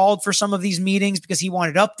actually called for some of these meetings because he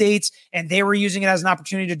wanted updates, and they were using it as an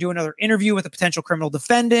opportunity to do another interview with a potential criminal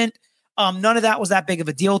defendant. None of that was that big of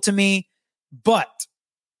a deal to me. But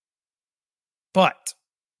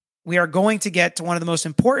we are going to get to one of the most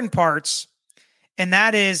important parts, and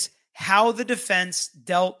that is how the defense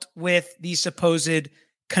dealt with the supposed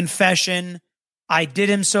confession. I did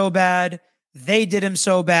him so bad. They did him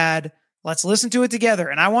so bad. Let's listen to it together.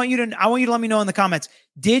 And I want you to let me know in the comments,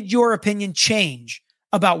 did your opinion change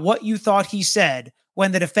about what you thought he said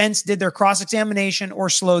when the defense did their cross-examination or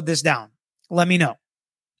slowed this down? Let me know.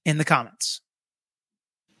 in the comments.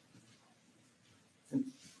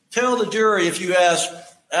 Tell the jury, if you ask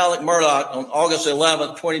Alec Murdaugh on August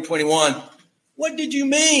 11th, 2021, what did you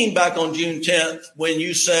mean back on June 10th when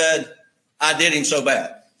you said, I did him so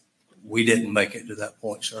bad? We didn't make it to that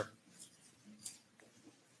point, sir.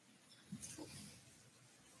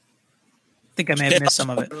 I think I may have missed some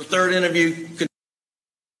of it. The third interview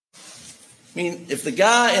if the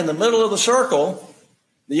guy in the middle of the circle,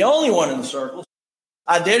 the only one in the circle,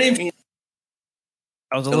 I did him.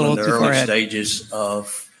 I was a little in the too early far ahead. stages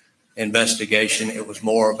of investigation. It was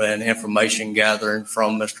more of an information gathering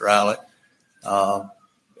from Mr. Alec.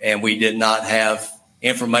 And we did not have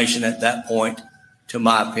information at that point, to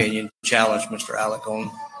my opinion, to challenge Mr. Alec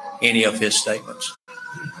on any of his statements.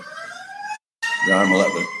 Your Honor,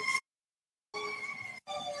 11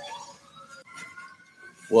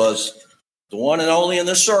 was the one and only in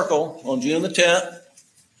this circle on June the 10th.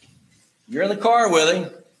 You're in the car with him,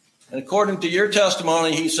 and according to your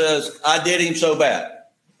testimony, he says, I did him so bad.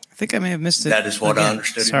 I think I may have missed it. That is what I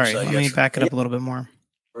understood him to Sorry, say, let yes, me sir. back it up a little bit more.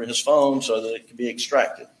 For his phone so that it can be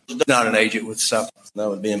extracted. Not an agent with something. That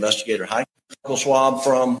would be Investigator Hike. Swab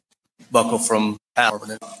from Buckle from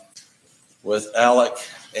Alabama. with Alec,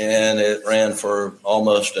 and it ran for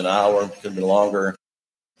almost an hour, could be longer.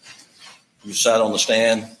 You sat on the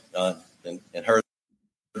stand and heard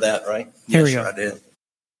that, right? Here we Yes, go. sir, I did.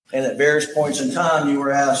 And at various points in time, you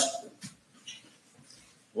were asked,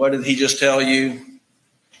 what did he just tell you?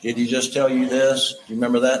 Did he just tell you this? Do you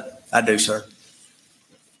remember that? I do, sir.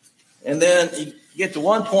 And then you get to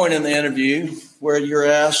one point in the interview where you're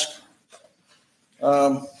asked,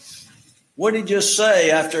 what did he just say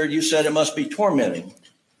after you said it must be tormenting?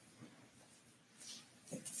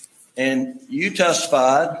 And you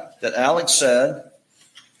testified that Alex said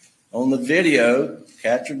on the video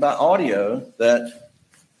captured by audio that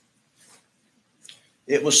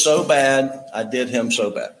it was so bad, I did him so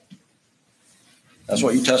bad. That's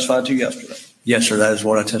what you testified to yesterday. Yes, sir. That is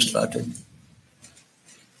what I testified to.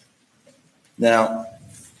 Now,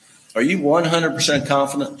 are you 100%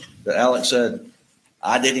 confident that Alex said,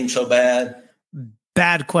 I did him so bad?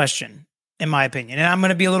 Bad question, in my opinion. And I'm going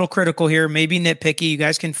to be a little critical here, maybe nitpicky. You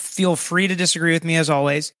guys can feel free to disagree with me as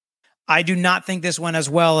always. I do not think this went as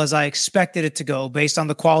well as I expected it to go based on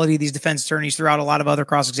the quality of these defense attorneys throughout a lot of other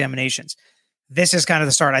cross-examinations. This is kind of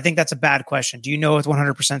the start. I think that's a bad question. Do you know with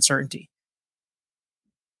 100% certainty?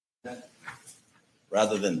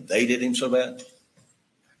 Rather than they did him so bad?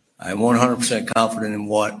 I'm 100% confident in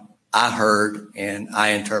what I heard and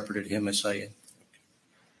I interpreted him as saying.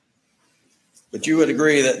 But you would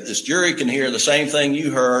agree that this jury can hear the same thing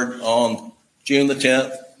you heard on June the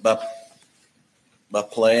 10th by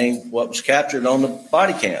playing what was captured on the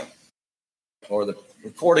body cam or the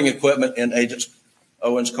recording equipment in Agent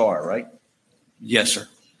Owen's car, right? Yes, sir.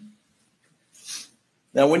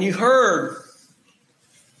 Now, when you heard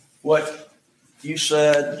what you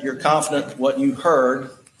said, you're confident what you heard,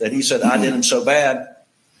 that he said, I did him so bad.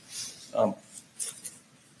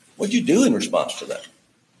 What'd you do in response to that?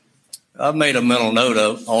 I've made a mental note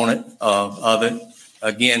of it.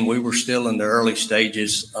 Again, we were still in the early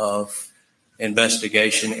stages of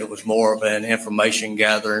investigation. It was more of an information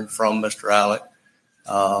gathering from Mr. Alec.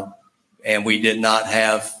 And we did not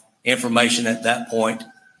have information at that point,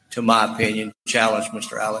 to my opinion, to challenge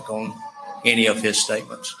Mr. Alec on any of his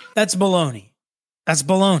statements. That's baloney. That's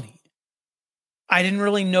baloney. I didn't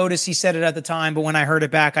really notice he said it at the time, but when I heard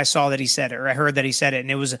it back, I saw that he said it, or I heard that he said it.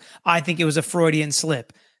 And I think it was a Freudian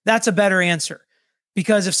slip. That's a better answer,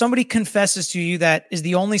 because if somebody confesses to you that is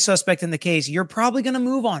the only suspect in the case, you're probably going to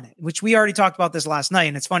move on it, which we already talked about this last night.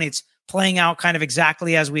 And it's funny, it's playing out kind of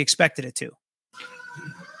exactly as we expected it to.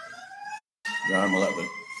 John 11.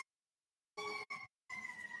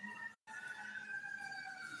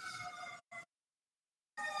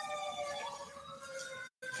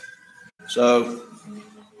 So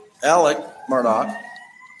Alec Murdaugh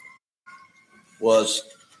was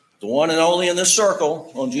the one and only in this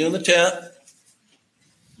circle on June the 10th.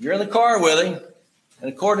 You're in the car with him, and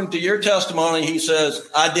according to your testimony, he says,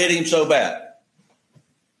 I did him so bad.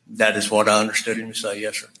 That is what I understood him to say,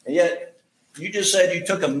 yes, sir. And yet, you just said you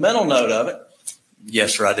took a mental note of it.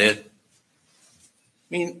 Yes, sir, I did. I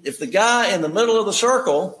mean, if the guy in the middle of the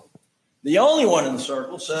circle, the only one in the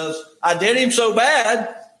circle, says, I did him so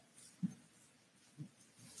bad,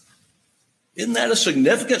 isn't that a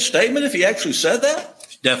significant statement if he actually said that?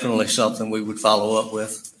 It's definitely something we would follow up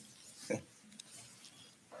with.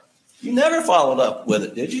 You never followed up with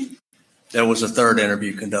it, did you? There was a third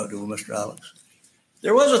interview conducted with Mr. Alex.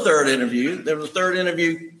 There was a third interview. There was a third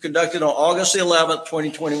interview conducted on August 11th,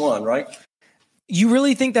 2021, right? You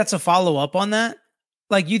really think that's a follow-up on that?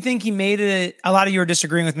 Like, you think he made it? A lot of you are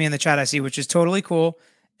disagreeing with me in the chat, I see, which is totally cool.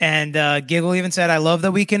 And Giggle even said, I love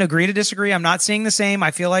that we can agree to disagree. I'm not seeing the same.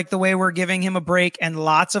 I feel like the way we're giving him a break and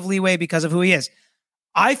lots of leeway because of who he is.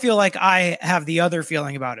 I feel like I have the other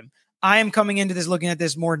feeling about him. I am coming into this looking at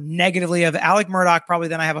this more negatively of Alec Murdaugh probably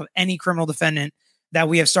than I have of any criminal defendant that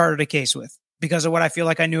we have started a case with because of what I feel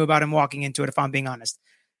like I knew about him walking into it, if I'm being honest.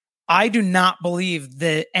 I do not believe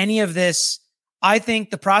that any of this. I think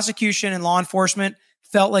the prosecution and law enforcement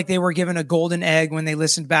felt like they were given a golden egg when they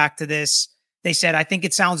listened back to this. They said, I think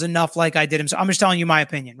it sounds enough like I did him. So I'm just telling you my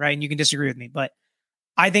opinion, right? And you can disagree with me, but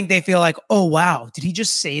I think they feel like, oh, wow, did he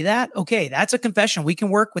just say that? Okay, that's a confession. We can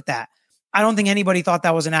work with that. I don't think anybody thought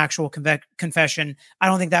that was an actual confession. I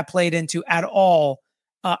don't think that played into at all.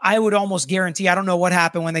 I would almost guarantee, I don't know what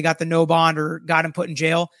happened when they got the no bond or got him put in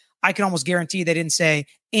jail. I can almost guarantee they didn't say,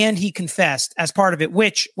 and he confessed as part of it,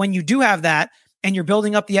 which when you do have that and you're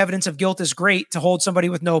building up the evidence of guilt is great to hold somebody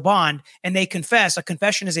with no bond and they confess, a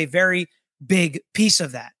confession is a very big piece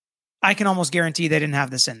of that. I can almost guarantee they didn't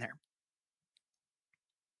have this in there.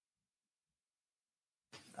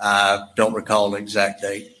 I don't recall the exact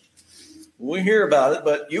date. We hear about it,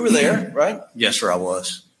 but you were there, right? Yes, sir, I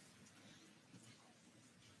was.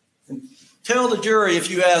 And tell the jury, if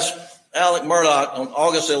you ask Alec Murdaugh on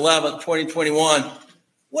August 11th, 2021,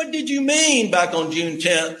 what did you mean back on June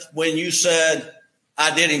 10th when you said,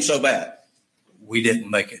 I did him so bad? We didn't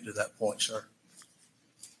make it to that point, sir.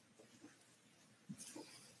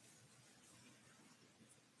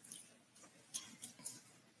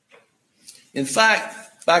 In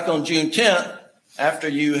fact, back on June 10th, after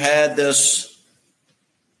you had this,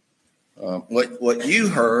 what you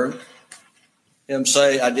heard him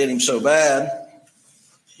say, I did him so bad,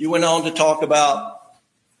 you went on to talk about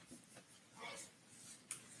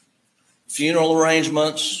funeral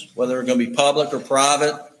arrangements, whether they're going to be public or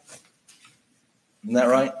private. Isn't that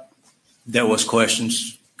right? There was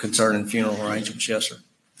questions concerning funeral arrangements, yes, sir.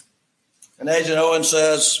 And Agent Owen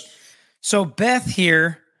says, so Beth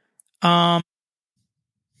here,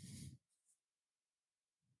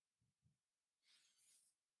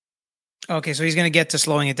 okay, so he's going to get to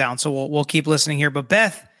slowing it down. So we'll keep listening here. But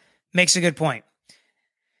Beth makes a good point.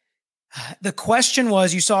 The question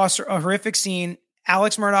was, you saw a horrific scene.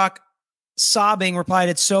 Alex Murdaugh sobbing replied,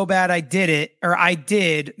 it's so bad I did it. Or I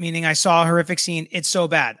did, meaning I saw a horrific scene. It's so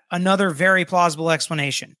bad. Another very plausible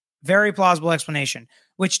explanation. Very plausible explanation.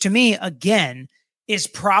 Which to me, again, is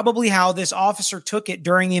probably how this officer took it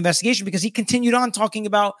during the investigation, because he continued on talking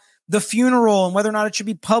about the funeral and whether or not it should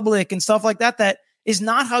be public and stuff like that. That is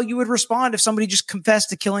not how you would respond if somebody just confessed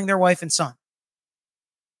to killing their wife and son.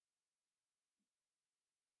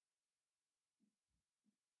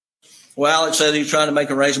 well, Alex said he was trying to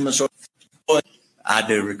make arrangements. I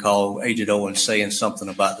do recall Agent Owen saying something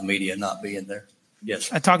about the media not being there. Yes,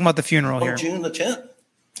 sir. I'm talking about the funeral here. June the 10th.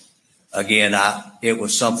 Again, it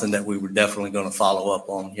was something that we were definitely going to follow up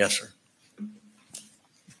on. Yes, sir.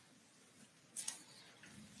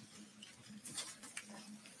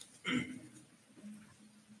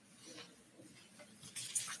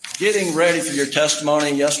 Getting ready for your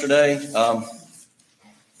testimony yesterday,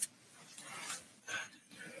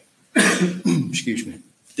 Excuse me.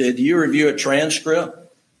 did you review a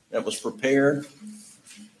transcript that was prepared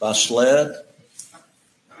by SLED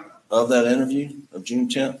of that interview of June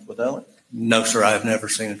 10th with Alec? No, sir. I've never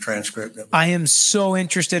seen a transcript. I am so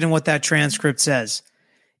interested in what that transcript says.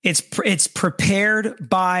 It's prepared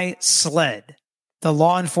by SLED, the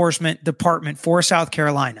law enforcement department for South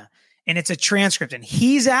Carolina. And it's a transcript. And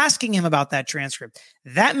he's asking him about that transcript.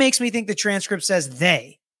 That makes me think the transcript says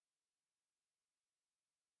they.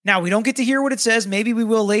 Now, we don't get to hear what it says. Maybe we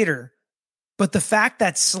will later. But the fact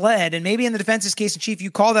that SLED, and maybe in the defense's case in chief, you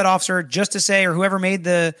call that officer just to say, or whoever made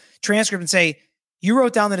the transcript, and say, you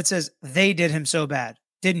wrote down that it says they did him so bad,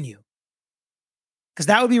 didn't you? Because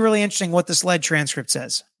that would be really interesting what the SLED transcript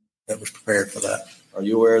says. That was prepared for that. Are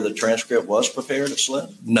you aware the transcript was prepared at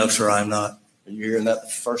SLED? No, sir, I'm not. Are you hearing that the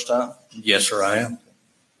first time? Yes, sir, I am.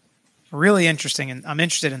 Really interesting, and I'm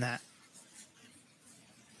interested in that.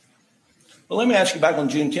 Well, let me ask you back on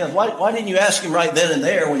June 10th. Why didn't you ask him right then and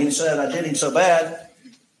there when he said, I did him so bad?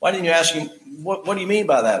 Why didn't you ask him, what do you mean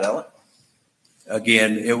by that, Alec?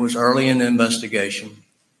 Again, it was early in the investigation.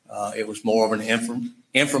 It was more of an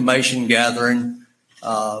information gathering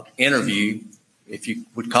interview, if you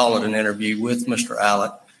would call it an interview, with Mr.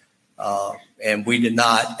 Alec. And we did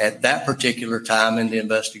not, at that particular time in the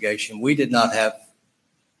investigation, we did not have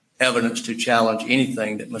evidence to challenge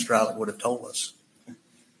anything that Mr. Alec would have told us.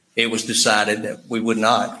 It was decided that we would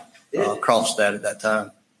not cross that at that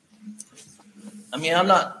time. I mean, I'm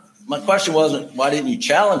not my question wasn't, why didn't you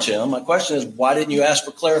challenge him? My question is, why didn't you ask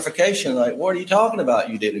for clarification? Like, what are you talking about?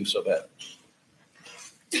 You did him so bad.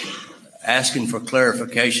 Asking for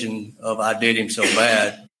clarification of I did him so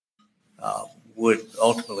bad would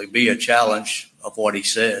ultimately be a challenge of what he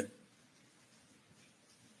said.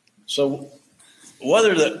 So what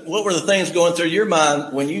were the things going through your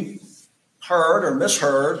mind when you heard or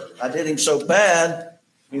misheard, I did him so bad?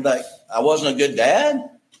 You like, I wasn't a good dad?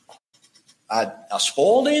 I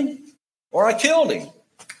spoiled him? Or I killed him?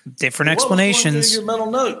 Different What was explanations. going through your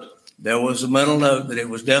mental note? There was a mental note that it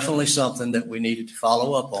was definitely something that we needed to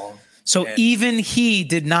follow up on. So even he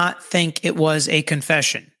did not think it was a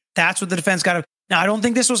confession. That's what the defense got. Now, I don't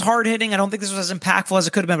think this was hard hitting. I don't think this was as impactful as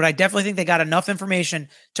it could have been, but I definitely think they got enough information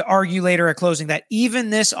to argue later at closing that even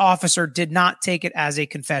this officer did not take it as a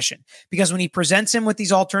confession, because when he presents him with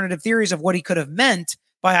these alternative theories of what he could have meant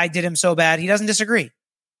by I did him so bad, he doesn't disagree.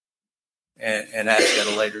 And ask at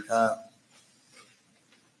a later time.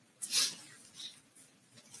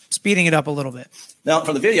 Speeding it up a little bit. Now,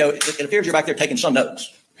 from the video, it appears you're back there taking some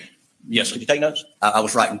notes. Yes, Did you take notes? I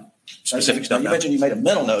was writing specific stuff You down. mentioned you made a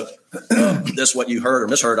mental note. This is what you heard or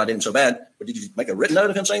misheard. I did him so bad. But did you make a written note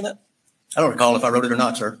of him saying that? I don't recall if I wrote it or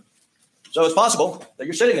not, sir. So it's possible that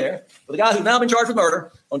you're sitting there with a guy who's now been charged with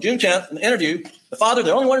murder on June 10th in the interview, the father,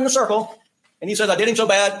 the only one in the circle, and he says, I did him so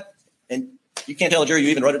bad, and you can't tell the jury you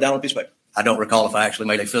even wrote it down on a piece of paper. I don't recall if I actually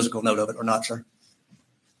made a physical note of it or not, sir.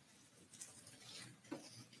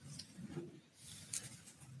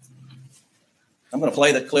 I'm going to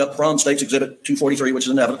play that clip from State's Exhibit 243, which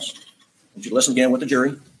is in evidence. I want you to listen again with the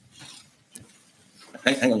jury.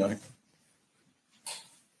 Hang on, Your Honor.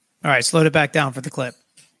 All right, slowed it back down for the clip.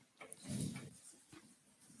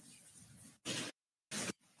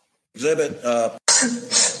 Exhibit.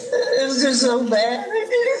 It's just so bad. I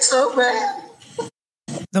did it so bad.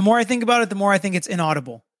 The more I think about it, the more I think it's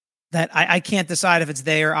inaudible. That I can't decide if it's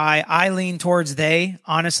they or I. I lean towards they,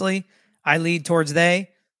 honestly. I lead towards they,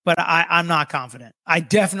 but I'm not confident. I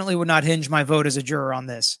definitely would not hinge my vote as a juror on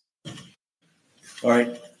this. All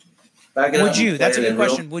right. Back it up Would you? and That's a play it good in real-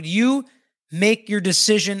 question. Would you make your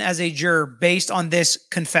decision as a juror based on this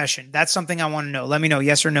confession? That's something I want to know. Let me know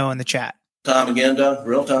yes or no in the chat. Time again, Doug.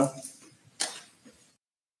 Real time.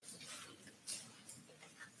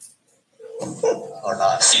 Or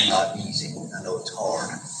not easy. I know it's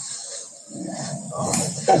hard.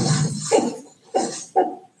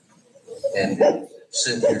 And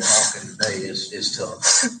sitting here talking today is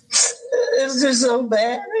tough. It's just so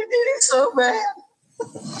bad. I did it so bad.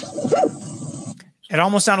 It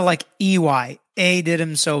almost sounded like EY. A did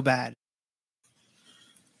him so bad.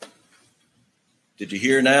 Did you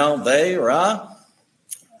hear now, they or I?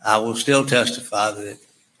 I will still testify that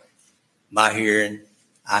my hearing,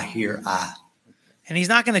 I hear I. And he's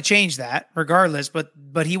not going to change that regardless, but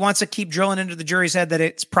he wants to keep drilling into the jury's head that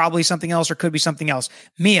it's probably something else or could be something else.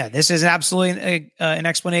 Mia, this is absolutely an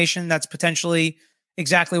explanation that's potentially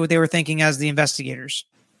exactly what they were thinking as the investigators.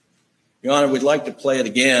 Your Honor, we'd like to play it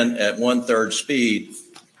again at 1/3 speed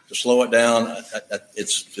to slow it down.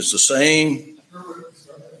 It's the same.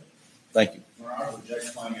 Thank you. I would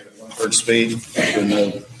object playing it at 1/3 speed. With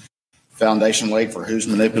no foundation laid for who's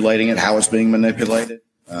manipulating it, how it's being manipulated.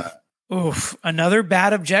 Oof, another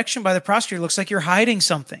bad objection by the prosecutor. Looks like you're hiding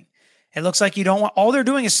something. It looks like you don't want, all they're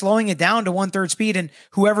doing is slowing it down to 1/3 speed, and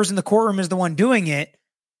whoever's in the courtroom is the one doing it.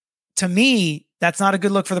 To me, that's not a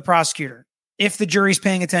good look for the prosecutor if the jury's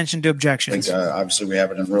paying attention to I objections. think obviously we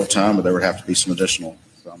have it in real time, but there would have to be some additional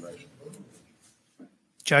foundation.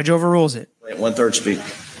 Judge overrules it. Play at 1/3 speed.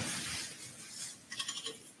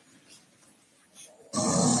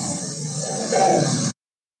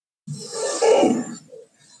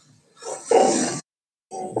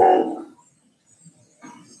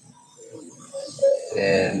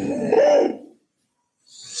 And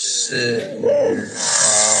sitting here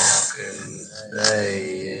talking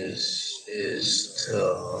today is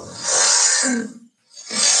tough.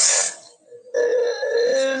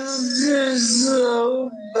 It's just so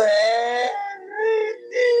bad. I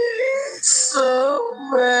did it so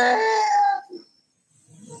bad.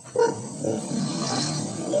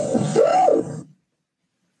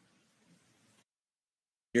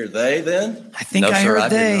 Hear they then? I think No, I sir, heard I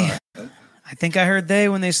did they. not. I think I heard they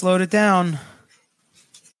when they slowed it down.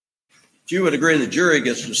 You would agree the jury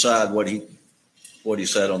gets to decide what he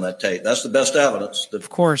said on that tape. That's the best evidence. Of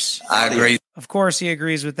course. I agree. Of course he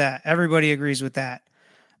agrees with that. Everybody agrees with that.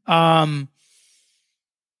 All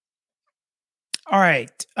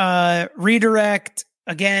right. Redirect.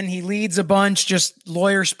 Again, he leads a bunch, just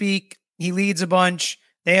lawyer speak. He leads a bunch.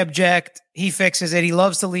 They object. He fixes it. He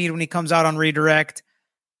loves to lead when he comes out on redirect.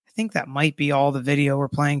 I I think that might be all the video we're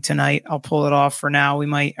playing tonight. I'll pull it off for now.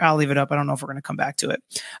 I'll leave it up. I don't know if we're going to come back to it.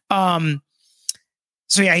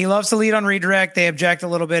 So yeah, he loves to lead on redirect. They object a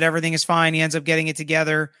little bit. Everything is fine. He ends up getting it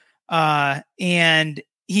together. And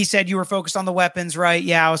he said, you were focused on the weapons, right?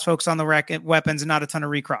 Yeah, I was focused on the weapons and not a ton of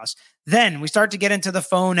recross. Then we start to get into the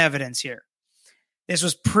phone evidence here. This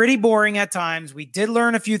was pretty boring at times. We did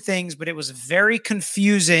learn a few things, but it was very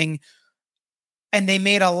confusing. And they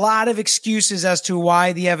made a lot of excuses as to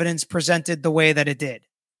why the evidence presented the way that it did.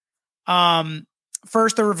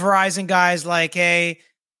 First, the Verizon guys like, hey,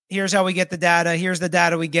 here's how we get the data. Here's the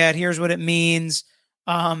data we get. Here's what it means.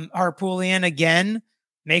 Harpootlian, again,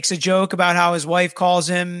 makes a joke about how his wife calls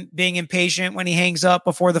him being impatient when he hangs up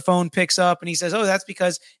before the phone picks up. And he says, oh, that's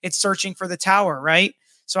because it's searching for the tower, right?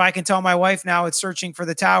 So I can tell my wife now it's searching for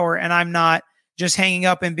the tower and I'm not just hanging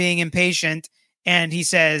up and being impatient. And he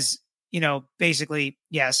says, basically,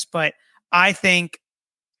 yes. But I think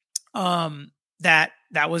that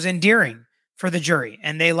was endearing for the jury.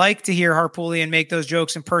 And they like to hear Harpootlian make those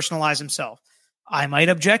jokes and personalize himself. I might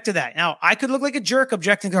object to that. Now, I could look like a jerk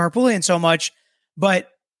objecting to Harpootlian so much, but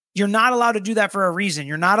you're not allowed to do that for a reason.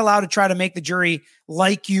 You're not allowed to try to make the jury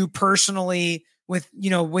like you personally with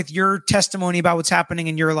your testimony about what's happening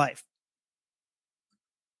in your life.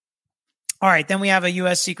 All right. Then we have a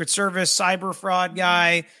U.S. Secret Service cyber fraud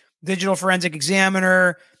guy, digital forensic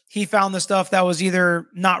examiner. He found the stuff that was either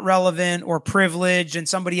not relevant or privileged and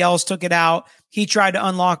somebody else took it out. He tried to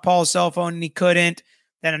unlock Paul's cell phone and he couldn't.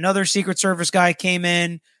 Then another Secret Service guy came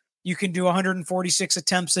in. You can do 146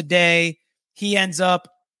 attempts a day. He ends up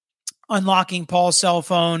unlocking Paul's cell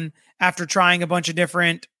phone after trying a bunch of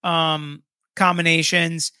different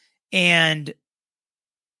combinations. And,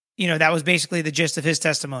 that was basically the gist of his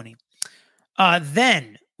testimony.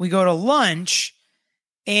 Then we go to lunch,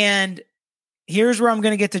 and here's where I'm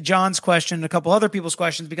going to get to John's question and a couple other people's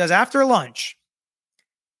questions, because after lunch,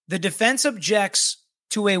 the defense objects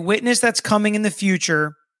to a witness that's coming in the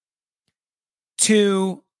future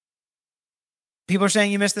to people are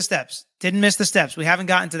saying you missed the steps. Didn't miss the steps. We haven't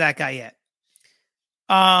gotten to that guy yet.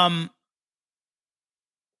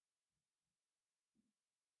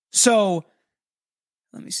 So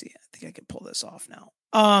let me see. I think I can pull this off now.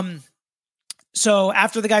 So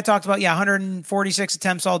after the guy talked about, 146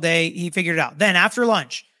 attempts all day, he figured it out. Then after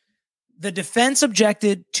lunch, the defense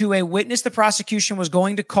objected to a witness the prosecution was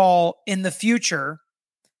going to call in the future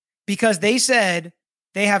because they said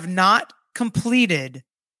they have not completed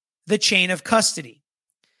the chain of custody.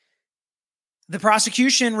 The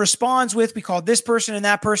prosecution responds with, we called this person and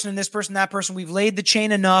that person and this person, that person. We've laid the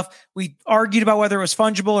chain enough. We argued about whether it was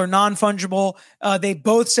fungible or non-fungible. They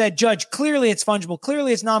both said, Judge, clearly it's fungible.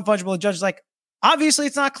 Clearly it's non-fungible. The judge is like, obviously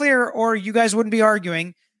it's not clear or you guys wouldn't be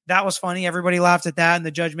arguing. That was funny. Everybody laughed at that. And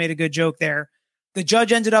the judge made a good joke there. The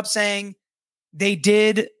judge ended up saying they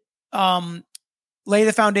did lay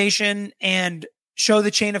the foundation and show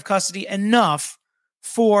the chain of custody enough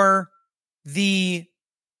for the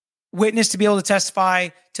witness to be able to testify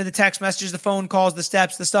to the text messages, the phone calls, the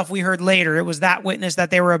steps, the stuff we heard later. It was that witness that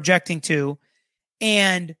they were objecting to.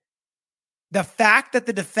 And the fact that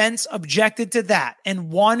the defense objected to that and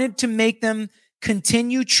wanted to make them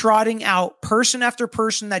continue trotting out person after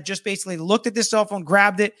person that just basically looked at this cell phone,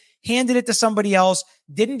 grabbed it, handed it to somebody else,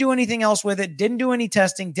 didn't do anything else with it, didn't do any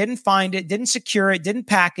testing, didn't find it, didn't secure it, didn't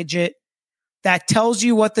package it. That tells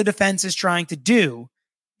you what the defense is trying to do.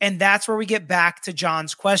 And that's where we get back to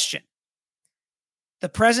John's question. The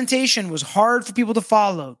presentation was hard for people to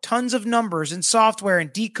follow. Tons of numbers and software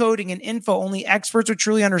and decoding and info only experts would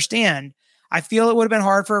truly understand. I feel it would have been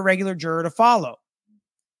hard for a regular juror to follow.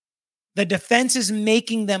 The defense is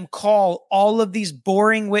making them call all of these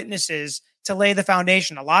boring witnesses to lay the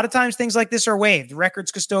foundation. A lot of times things like this are waived.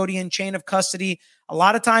 Records custodian, chain of custody. A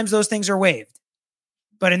lot of times those things are waived.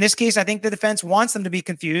 But in this case, I think the defense wants them to be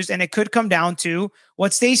confused, and it could come down to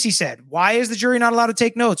what Stacey said. Why is the jury not allowed to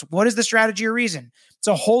take notes? What is the strategy or reason? It's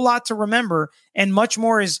a whole lot to remember, and much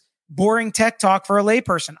more is boring tech talk for a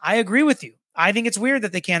layperson. I agree with you. I think it's weird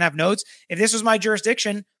that they can't have notes. If this was my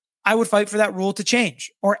jurisdiction, I would fight for that rule to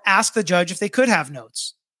change or ask the judge if they could have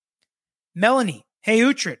notes. Melanie, hey,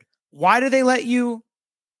 Uhtred, why don't they let you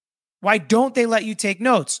take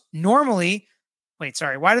notes?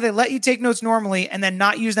 Why do they let you take notes normally and then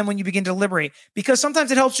not use them when you begin to deliberate? Because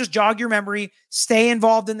sometimes it helps just jog your memory, stay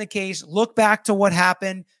involved in the case, look back to what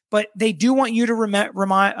happened. But they do want you to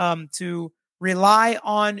rely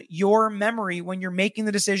on your memory when you're making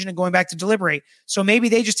the decision and going back to deliberate. So maybe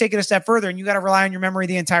they just take it a step further and you got to rely on your memory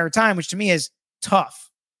the entire time, which to me is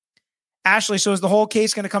tough. Ashley, so is the whole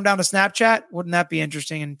case going to come down to Snapchat? Wouldn't that be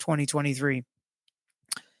interesting in 2023?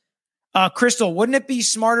 Crystal, wouldn't it be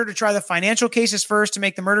smarter to try the financial cases first to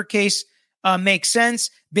make the murder case make sense?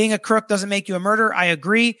 Being a crook doesn't make you a murderer. I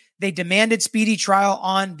agree. They demanded speedy trial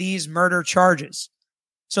on these murder charges.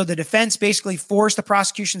 So the defense basically forced the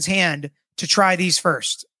prosecution's hand to try these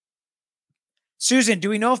first. Susan, do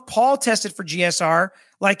we know if Paul tested for GSR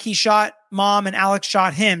like he shot mom and Alex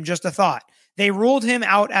shot him? Just a thought. They ruled him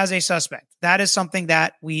out as a suspect. That is something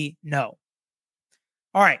that we know.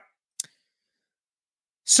 All right.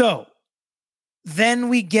 So then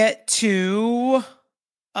we get to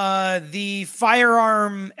the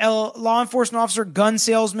firearm law enforcement officer, gun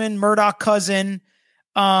salesman, Murdaugh cousin,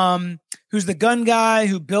 who's the gun guy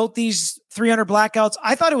who built these 300 blackouts.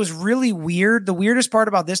 I thought it was really weird. The weirdest part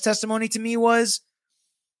about this testimony to me was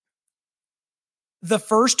the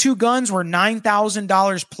first two guns were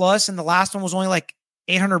 $9,000 plus, and the last one was only like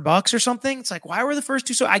 $800 or something. It's like, why were the first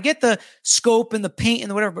two? So I get the scope and the paint and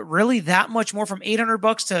the whatever, but really that much more from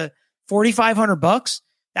 $800 to $4,500?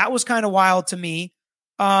 That was kind of wild to me.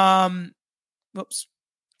 Whoops.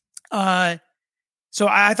 So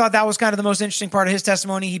I thought that was kind of the most interesting part of his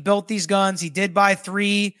testimony. He built these guns. He did buy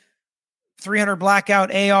 300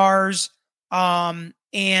 blackout ARs,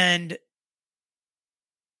 and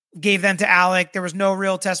gave them to Alec. There was no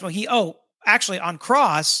real testimony. Actually on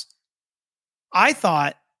cross, I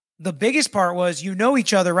thought the biggest part was, you know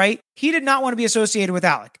each other, right? He did not want to be associated with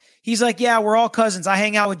Alec. He's like, yeah, we're all cousins. I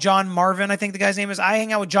hang out with John Marvin. I think the guy's name is. I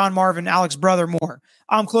hang out with John Marvin, Alec's brother, more.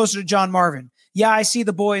 I'm closer to John Marvin. Yeah, I see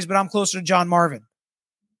the boys, but I'm closer to John Marvin.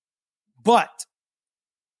 But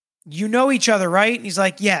you know each other, right? And he's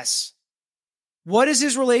like, yes. What is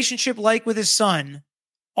his relationship like with his son?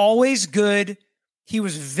 Always good. He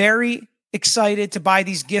was very excited to buy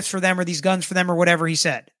these gifts for them or these guns for them or whatever he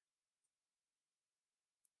said.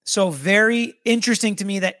 So very interesting to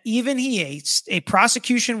me that even he, a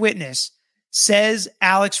prosecution witness, says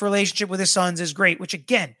Alec's relationship with his sons is great, which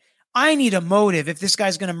again, I need a motive if this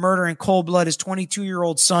guy's going to murder in cold blood his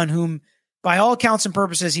 22-year-old son, whom by all accounts and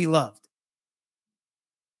purposes he loved.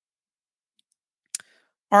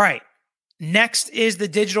 All right. Next is the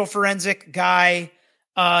digital forensic guy,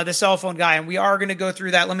 the cell phone guy, and we are going to go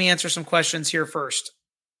through that. Let me answer some questions here first.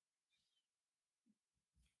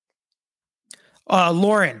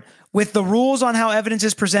 Lauren, with the rules on how evidence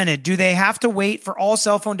is presented, do they have to wait for all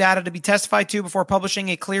cell phone data to be testified to before publishing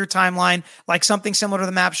a clear timeline, like something similar to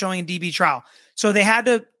the map showing in DB trial? So they had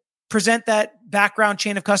to present that background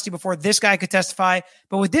chain of custody before this guy could testify.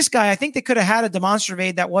 But with this guy, I think they could have had a demonstrative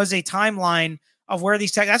aid that was a timeline of where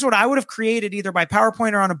these that's what I would have created either by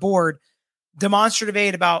PowerPoint or on a board, demonstrative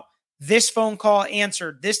aid about this phone call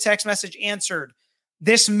answered, this text message answered,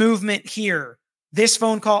 this movement here, this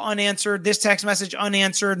phone call unanswered, this text message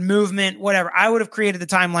unanswered, movement, whatever. I would have created the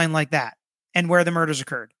timeline like that and where the murders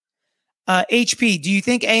occurred. HP, do you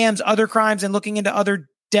think AM's other crimes and looking into other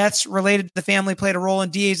deaths related to the family played a role in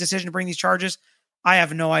DA's decision to bring these charges? I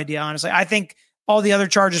have no idea, honestly. I think all the other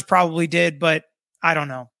charges probably did, but I don't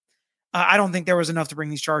know. I don't think there was enough to bring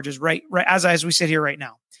these charges right as we sit here right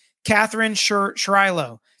now. Catherine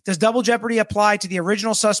Shrilo, does double jeopardy apply to the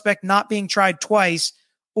original suspect not being tried twice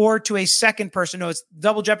or to a second person? No, it's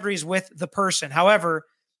double jeopardy is with the person. However,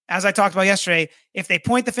 as I talked about yesterday, if they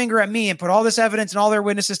point the finger at me and put all this evidence and all their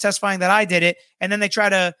witnesses testifying that I did it, and then they try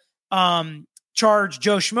to charge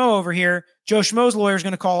Joe Schmo over here, Joe Schmo's lawyer is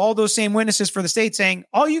going to call all those same witnesses for the state saying,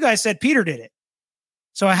 all you guys said Peter did it.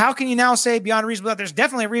 So how can you now say beyond reasonable doubt? There's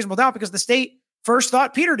definitely a reasonable doubt because the state first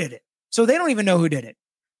thought Peter did it. So they don't even know who did it.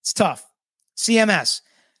 It's tough. CMS.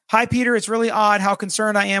 Hi, Peter. It's really odd how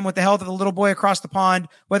concerned I am with the health of the little boy across the pond,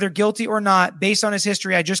 whether guilty or not. Based on his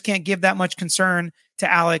history, I just can't give that much concern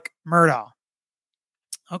to Alec Murdaugh.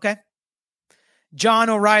 Okay. John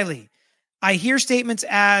O'Reilly. I hear the statement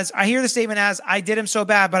as I did him so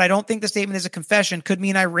bad, but I don't think the statement is a confession. Could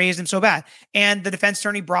mean I raised him so bad. And the defense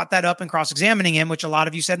attorney brought that up in cross-examining him, which a lot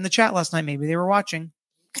of you said in the chat last night. Maybe they were watching.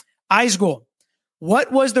 Eisgul.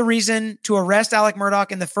 What was the reason to arrest Alec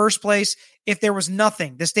Murdaugh in the first place if there was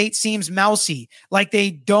nothing? The state seems mousy, like they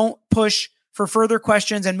don't push for further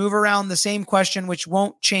questions and move around the same question, which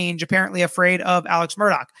won't change, apparently afraid of Alex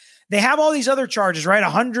Murdaugh. They have all these other charges, right?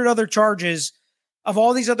 100 other charges of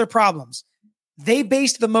all these other problems. They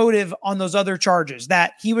based the motive on those other charges,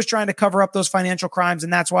 that he was trying to cover up those financial crimes,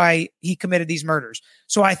 and that's why he committed these murders.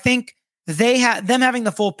 So I think them having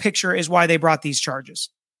the full picture is why they brought these charges.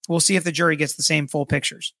 We'll see if the jury gets the same full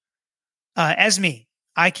pictures. Esme,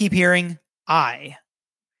 I keep hearing I.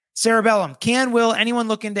 Cerebellum, will anyone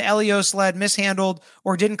look into LEO sled mishandled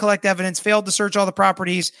or didn't collect evidence, failed to search all the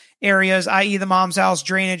properties areas, i.e. the mom's house,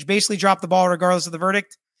 drainage, basically dropped the ball regardless of the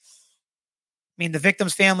verdict? I mean, the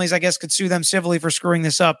victims' families, I guess, could sue them civilly for screwing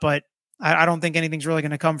this up, but I don't think anything's really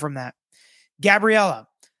going to come from that. Gabriella,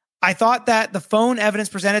 I thought that the phone evidence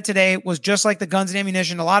presented today was just like the guns and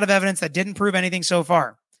ammunition, a lot of evidence that didn't prove anything so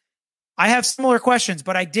far. I have similar questions,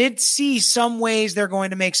 but I did see some ways they're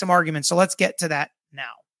going to make some arguments. So let's get to that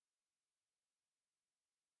now.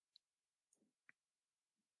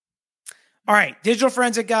 All right, digital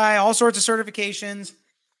forensic guy, all sorts of certifications.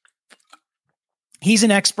 He's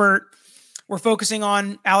an expert. We're focusing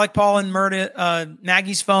on Alec Paul and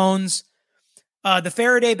Maggie's phones. The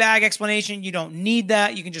Faraday bag explanation, you don't need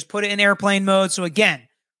that. You can just put it in airplane mode. So again,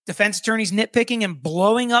 defense attorneys nitpicking and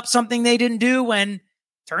blowing up something they didn't do when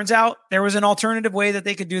turns out there was an alternative way that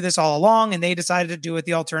they could do this all along, and they decided to do it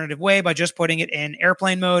the alternative way by just putting it in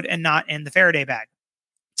airplane mode and not in the Faraday bag.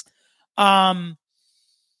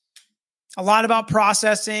 A lot about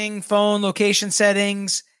processing, phone location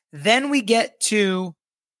settings. Then we get to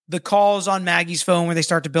the calls on Maggie's phone where they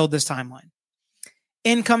start to build this timeline.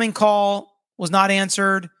 Incoming call was not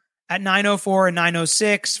answered at 9:04 and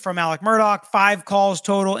 9:06 from Alec Murdaugh. 5 calls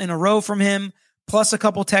total in a row from him, plus a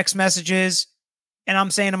couple text messages. And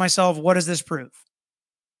I'm saying to myself, what does this prove?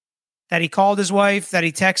 That he called his wife, that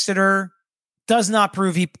he texted her, does not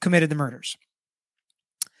prove he committed the murders.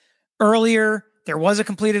 Earlier, there was a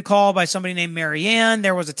completed call by somebody named Marianne.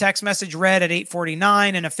 There was a text message read at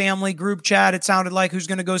 8:49 in a family group chat. It sounded like who's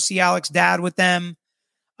going to go see Alec's dad with them.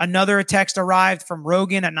 Another text arrived from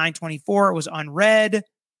Rogan at 9:24. It was unread.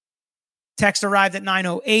 Text arrived at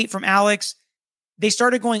 9:08 from Alex. They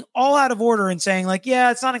started going all out of order and saying like, yeah,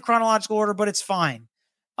 it's not in chronological order, but it's fine.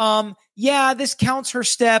 Yeah, this counts her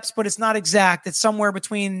steps, but it's not exact. It's somewhere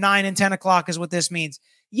between 9 and 10 o'clock is what this means.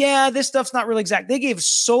 Yeah, this stuff's not really exact. They gave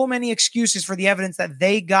so many excuses for the evidence that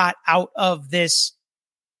they got out of this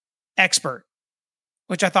expert,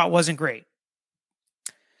 which I thought wasn't great.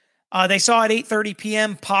 They saw at 8:30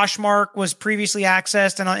 p.m. Poshmark was previously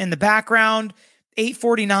accessed and in the background.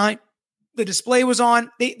 8:49, the display was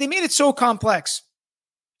on. They made it so complex.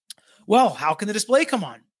 Well, how can the display come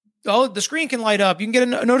on? Oh, the screen can light up. You can get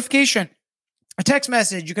a notification, a text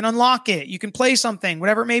message. You can unlock it. You can play something,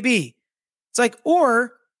 whatever it may be. It's like,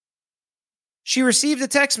 or she received a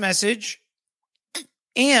text message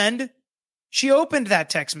and she opened that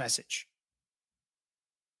text message.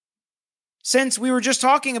 Since we were just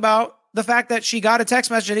talking about the fact that she got a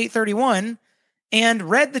text message at 8:31 and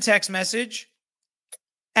read the text message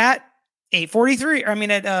at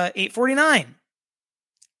 8:49.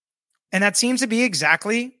 And that seems to be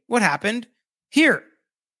exactly what happened here.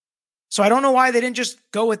 So I don't know why they didn't just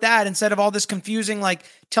go with that instead of all this confusing, like,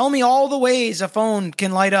 tell me all the ways a phone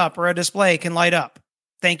can light up or a display can light up.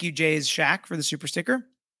 Thank you, Jay's Shack, for the super sticker.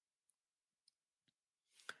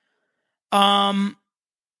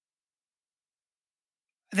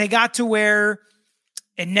 They got to where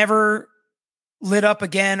it never lit up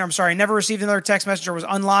again. I'm sorry, never received another text message or was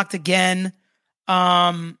unlocked again.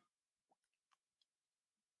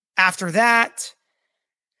 After that,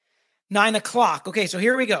 9 o'clock. Okay, so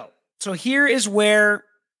here we go. So here is where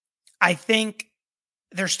I think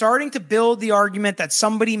they're starting to build the argument that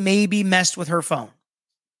somebody maybe messed with her phone.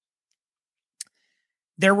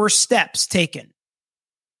 There were steps taken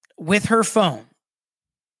with her phone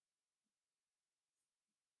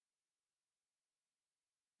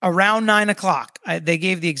around 9 o'clock. They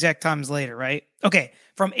gave the exact times later, right? Okay,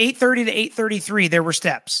 from 8:30 to 8:33, there were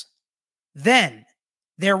steps. Then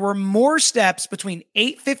there were more steps between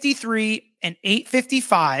 8:53 and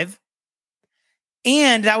 8:55.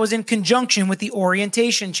 And that was in conjunction with the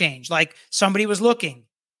orientation change, like somebody was looking.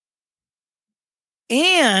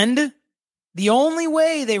 And the only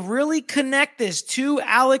way they really connect this to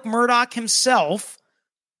Alec Murdaugh himself,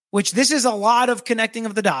 which this is a lot of connecting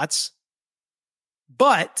of the dots,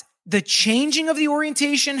 but the changing of the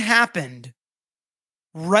orientation happened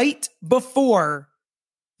right before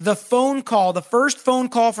the phone call, the first phone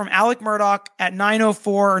call from Alec Murdaugh at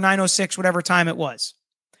 9:04 or 9:06, whatever time it was.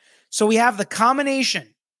 So we have the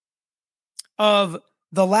combination of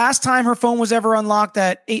the last time her phone was ever unlocked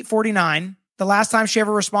at 8:49, the last time she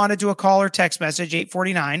ever responded to a call or text message,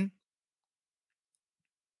 8:49.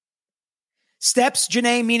 Steps,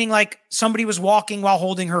 Janae, meaning like somebody was walking while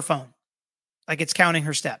holding her phone. Like it's counting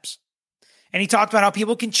her steps. And he talked about how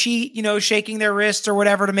people can cheat, shaking their wrists or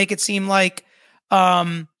whatever to make it seem like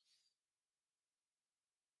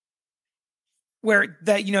where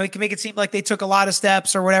that, it can make it seem like they took a lot of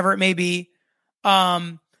steps or whatever it may be.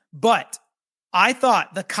 But I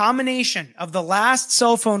thought the combination of the last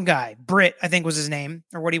cell phone guy, Britt, I think was his name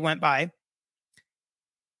or what he went by,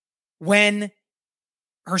 when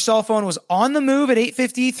her cell phone was on the move at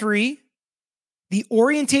 8:53, the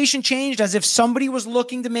orientation changed as if somebody was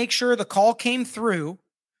looking to make sure the call came through.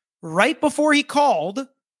 right before he called.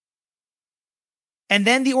 And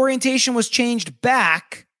then the orientation was changed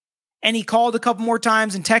back, and he called a couple more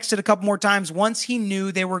times and texted a couple more times once he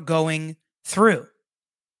knew they were going through.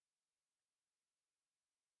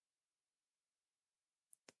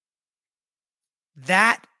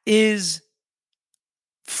 That is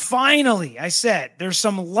finally, I said, there's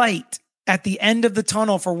some light at the end of the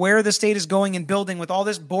tunnel for where the state is going and building with all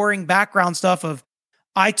this boring background stuff of,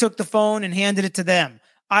 I took the phone and handed it to them.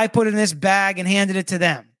 I put it in this bag and handed it to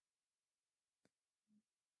them.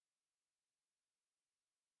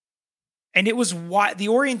 And it was the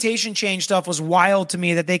orientation change stuff was wild to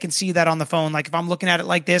me that they can see that on the phone. Like if I'm looking at it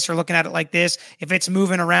like this or looking at it like this, if it's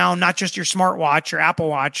moving around, not just your smartwatch, your Apple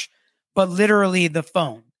Watch, but literally the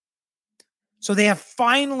phone. So they have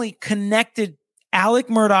finally connected Alec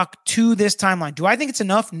Murdaugh to this timeline. Do I think it's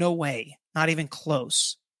enough? No way. Not even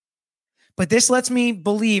close. But this lets me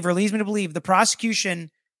believe, or leads me to believe, the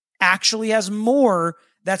prosecution actually has more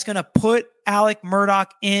that's going to put Alec Murdaugh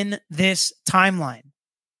in this timeline.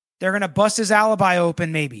 They're going to bust his alibi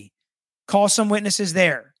open, maybe. Call some witnesses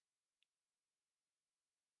there.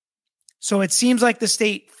 So it seems like the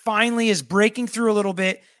state finally is breaking through a little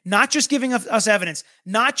bit, not just giving us evidence,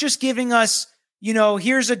 not just giving us,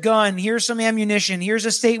 here's a gun, here's some ammunition, here's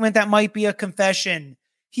a statement that might be a confession.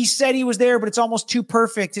 He said he was there, but it's almost too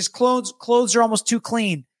perfect. His clothes are almost too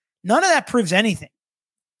clean. None of that proves anything.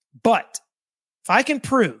 But if I can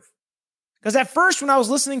prove, because at first when I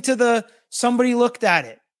was listening to somebody looked at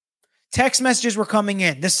it, text messages were coming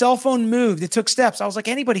in. The cell phone moved. It took steps. I was like,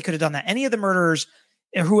 anybody could have done that. Any of the murderers,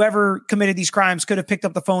 whoever committed these crimes, could have picked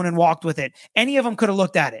up the phone and walked with it. Any of them could have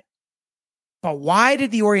looked at it. But why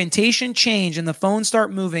did the orientation change and the phone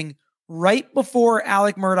start moving right before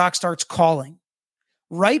Alec Murdaugh starts calling?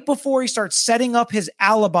 Right before he starts setting up his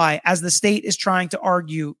alibi as the state is trying to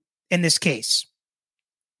argue in this case?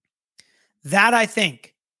 That, I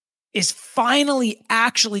think, is finally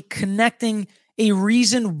actually connecting a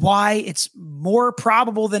reason why it's more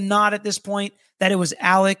probable than not at this point that it was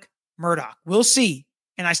Alec Murdaugh. We'll see.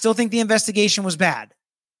 And I still think the investigation was bad.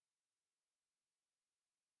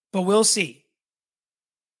 But we'll see.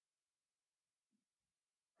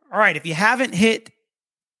 All right, if you haven't hit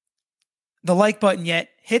the like button yet,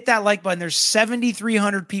 hit that like button. There's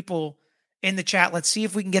 7,300 people in the chat. Let's see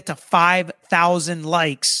if we can get to 5,000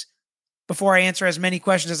 likes before I answer as many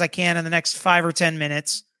questions as I can in the next 5 or 10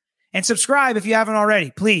 minutes. And subscribe if you haven't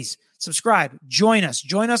already. Please subscribe. Join us.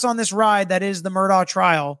 Join us on this ride that is the Murdaugh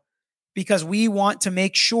trial, because we want to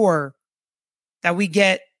make sure that we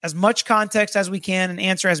get as much context as we can and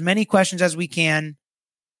answer as many questions as we can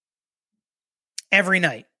every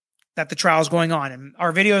night that the trial is going on. And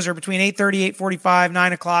our videos are between 8:30, 8:45,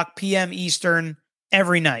 9 o'clock p.m. Eastern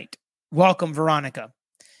every night. Welcome, Veronica.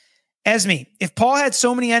 Esme, if Paul had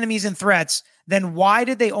so many enemies and threats, then why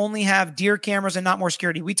did they only have deer cameras and not more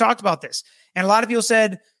security? We talked about this. And a lot of people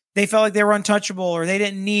said they felt like they were untouchable or they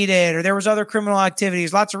didn't need it or there was other criminal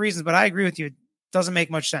activities, lots of reasons. But I agree with you. It doesn't make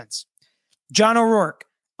much sense. John O'Rourke,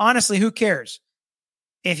 honestly, who cares?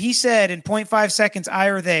 If he said in 0.5 seconds, I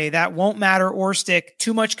or they, that won't matter or stick.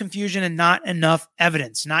 Too much confusion and not enough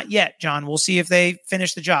evidence. Not yet, John. We'll see if they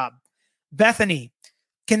finish the job. Bethany,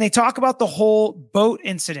 can they talk about the whole boat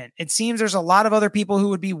incident? It seems there's a lot of other people who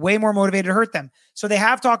would be way more motivated to hurt them. So they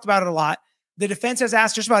have talked about it a lot. The defense has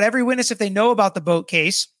asked just about every witness if they know about the boat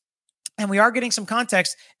case. And we are getting some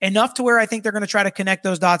context, enough to where I think they're going to try to connect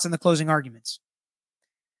those dots in the closing arguments.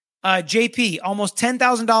 JP, almost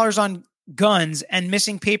 $10,000 on guns and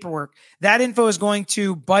missing paperwork. That info is going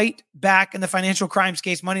to bite back in the financial crimes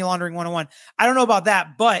case, money laundering 101. I don't know about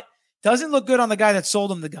that, but doesn't look good on the guy that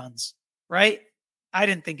sold him the guns, right? I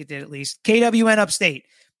didn't think it did, at least. KWN Upstate.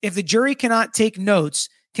 If the jury cannot take notes,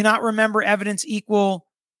 cannot remember evidence equal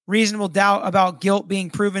reasonable doubt about guilt being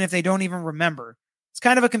proven if they don't even remember. It's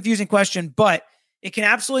kind of a confusing question, but it can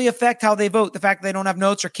absolutely affect how they vote. The fact that they don't have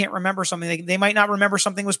notes or can't remember something, they might not remember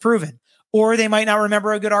something was proven, or they might not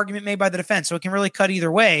remember a good argument made by the defense. So it can really cut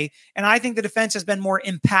either way. And I think the defense has been more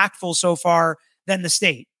impactful so far than the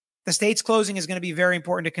state. The state's closing is going to be very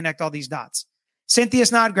important to connect all these dots. Cynthia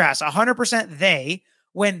Snodgrass, 100% they,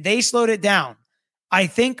 when they slowed it down. I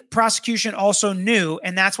think prosecution also knew,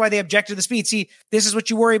 and that's why they objected to the speed. See, this is what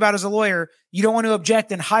you worry about as a lawyer. You don't want to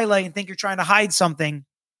object and highlight and think you're trying to hide something.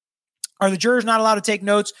 Are the jurors not allowed to take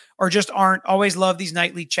notes or just aren't? Always love these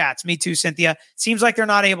nightly chats. Me too, Cynthia. Seems like they're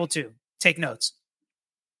not able to take notes.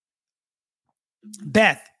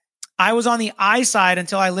 Beth, I was on the I side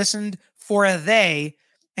until I listened for a they,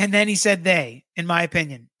 and then he said they, in my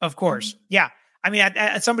opinion, of course. Yeah. I mean,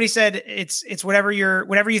 somebody said it's whatever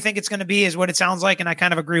you think it's going to be is what it sounds like. And I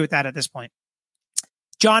kind of agree with that at this point.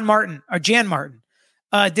 Jan Martin.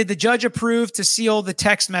 Did the judge approve to seal the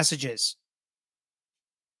text messages?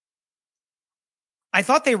 I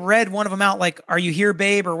thought they read one of them out like, "Are you here,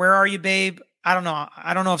 babe?" or "Where are you, babe?" I don't know.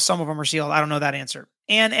 I don't know if some of them are sealed. I don't know that answer.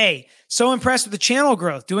 Ann A. So impressed with the channel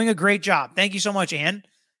growth. Doing a great job. Thank you so much, Ann.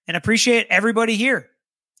 And appreciate everybody here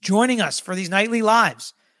joining us for these nightly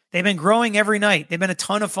lives. They've been growing every night. They've been a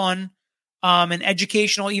ton of fun and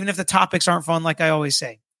educational, even if the topics aren't fun, like I always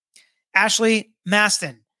say. Ashley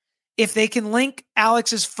Maston. If they can link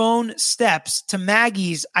Alex's phone steps to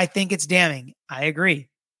Maggie's, I think it's damning. I agree.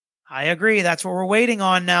 That's what we're waiting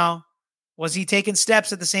on now. Was he taking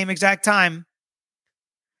steps at the same exact time?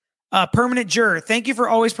 Permanent juror. Thank you for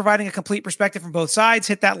always providing a complete perspective from both sides.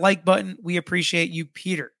 Hit that like button. We appreciate you,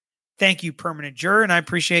 Peter. Thank you, permanent juror, and I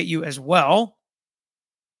appreciate you as well.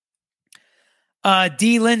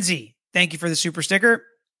 D. Lindsay. Thank you for the super sticker.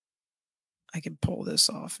 I can pull this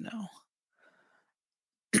off now.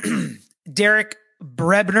 Derek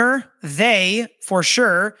Brebner, they, for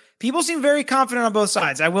sure. People seem very confident on both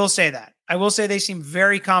sides. I will say that. I will say they seem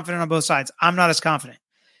very confident on both sides. I'm not as confident.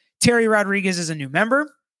 Terry Rodriguez is a new member.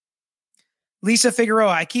 Lisa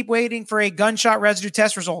Figueroa, I keep waiting for a gunshot residue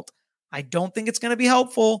test result. I don't think it's going to be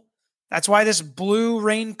helpful. That's why this blue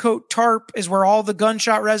raincoat tarp is where all the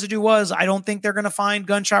gunshot residue was. I don't think they're going to find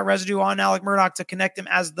gunshot residue on Alec Murdaugh to connect him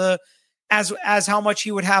as how much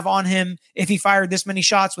he would have on him if he fired this many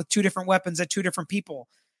shots with two different weapons at two different people.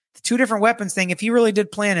 The two different weapons thing, if he really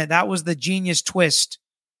did plan it, that was the genius twist.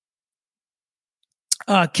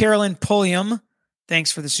 Carolyn Pulliam,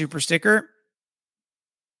 thanks for the super sticker.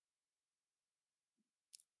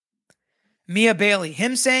 Mia Bailey,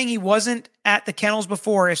 him saying he wasn't at the kennels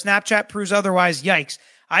before, if Snapchat proves otherwise, yikes.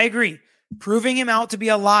 I agree. Proving him out to be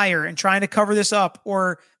a liar and trying to cover this up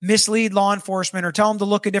or mislead law enforcement or tell him to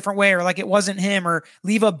look a different way or like it wasn't him or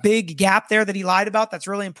leave a big gap there that he lied about, that's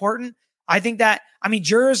really important. I think that,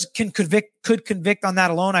 jurors could convict on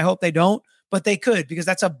that alone. I hope they don't, but they could because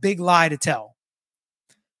that's a big lie to tell.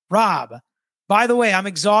 Rob, by the way, I'm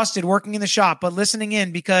exhausted working in the shop, but listening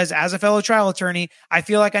in because as a fellow trial attorney, I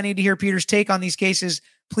feel like I need to hear Peter's take on these cases.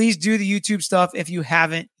 Please do the YouTube stuff if you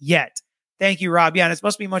haven't yet. Thank you, Rob. Yeah, and it's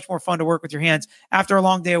supposed to be much more fun to work with your hands. After a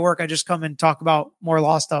long day of work, I just come and talk about more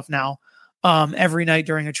law stuff now every night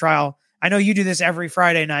during a trial. I know you do this every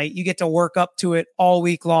Friday night. You get to work up to it all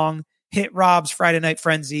week long. Hit Rob's Friday Night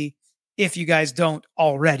Frenzy if you guys don't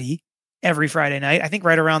already every Friday night. I think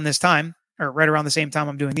right around this time or right around the same time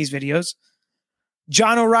I'm doing these videos.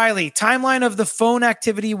 John O'Reilly, timeline of the phone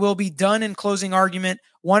activity will be done in closing argument.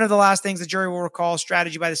 One of the last things the jury will recall,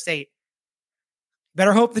 strategy by the state.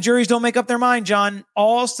 Better hope the juries don't make up their mind, John.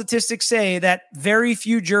 All statistics say that very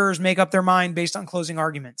few jurors make up their mind based on closing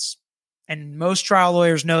arguments. And most trial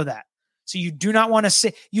lawyers know that. So you do not want to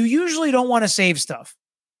say, you usually don't want to save stuff.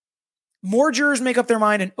 More jurors make up their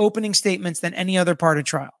mind in opening statements than any other part of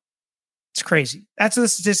trial. It's crazy. That's what the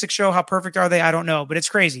statistics show. How perfect are they? I don't know, but it's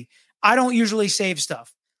crazy. I don't usually save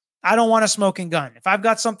stuff. I don't want a smoking gun. If I've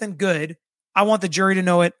got something good, I want the jury to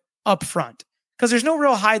know it up front because there's no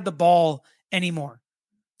real hide the ball anymore.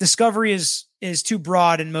 Discovery is too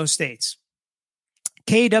broad in most states.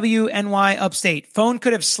 KWNY upstate. Phone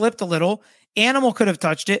could have slipped a little. Animal could have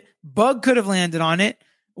touched it. Bug could have landed on it.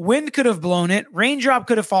 Wind could have blown it. Raindrop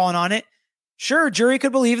could have fallen on it. Sure, jury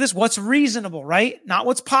could believe this. What's reasonable, right? Not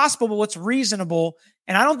what's possible, but what's reasonable.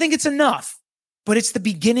 And I don't think it's enough, but it's the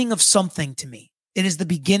beginning of something to me. It is the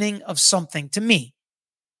beginning of something to me.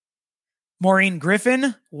 Maureen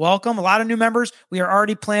Griffin, welcome. A lot of new members. We are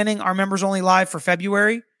already planning our members only live for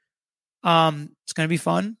February. It's going to be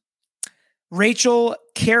fun. Rachel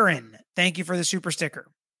Karen, thank you for the super sticker.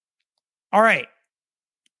 All right.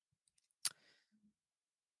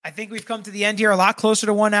 I think we've come to the end here, a lot closer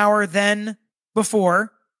to 1 hour than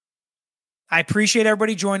before. I appreciate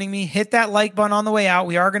everybody joining me. Hit that like button on the way out.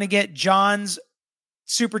 We are going to get John's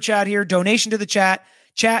super chat here. Donation to the chat.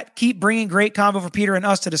 Chat, keep bringing great convo for Peter and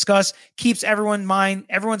us to discuss. Keeps everyone's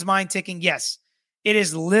mind ticking. Yes, it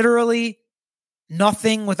is literally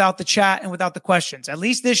nothing without the chat and without the questions. At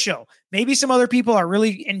least this show. Maybe some other people are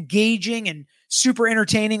really engaging and super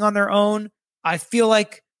entertaining on their own. I feel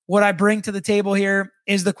like what I bring to the table here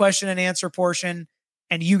is the question and answer portion.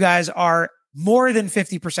 And you guys are more than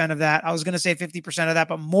 50% of that. I was going to say 50% of that,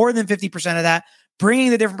 but more than 50% of that, bringing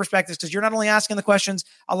the different perspectives because you're not only asking the questions,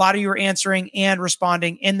 a lot of you are answering and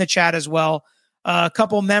responding in the chat as well. A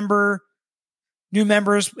couple new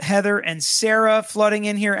members, Heather and Sarah, flooding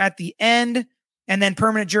in here at the end. And then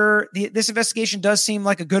permanent juror, this investigation does seem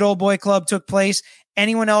like a good old boy club took place.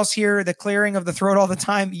 Anyone else here, the clearing of the throat all the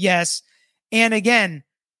time? Yes. And again,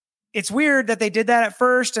 it's weird that they did that at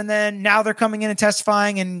first, and then now they're coming in and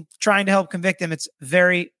testifying and trying to help convict him. It's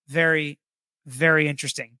very, very, very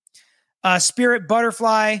interesting. Spirit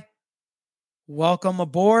Butterfly, welcome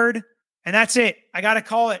aboard. And that's it. I got to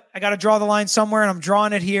call it. I got to draw the line somewhere, and I'm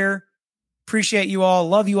drawing it here. Appreciate you all.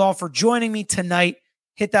 Love you all for joining me tonight.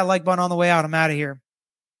 Hit that like button on the way out. I'm out of here.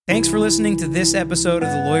 Thanks for listening to this episode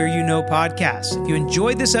of the Lawyer You Know podcast. If you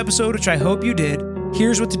enjoyed this episode, which I hope you did,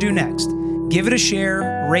 here's what to do next. Give it a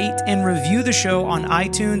share, rate, and review the show on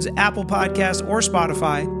iTunes, Apple Podcasts, or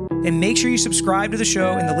Spotify. And make sure you subscribe to the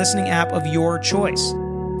show in the listening app of your choice.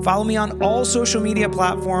 Follow me on all social media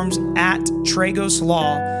platforms at Tragos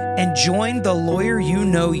Law, and join the Lawyer You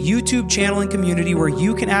Know YouTube channel and community where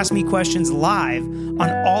you can ask me questions live on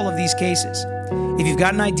all of these cases. If you've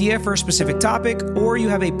got an idea for a specific topic, or you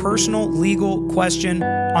have a personal legal question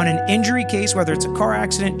on an injury case, whether it's a car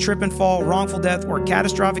accident, trip and fall, wrongful death, or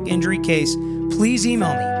catastrophic injury case, please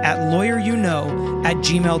email me at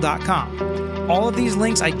lawyeryouknow@gmail.com. All of these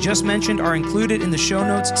links I just mentioned are included in the show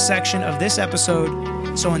notes section of this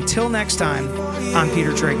episode. So until next time, I'm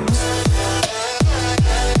Peter Tragos.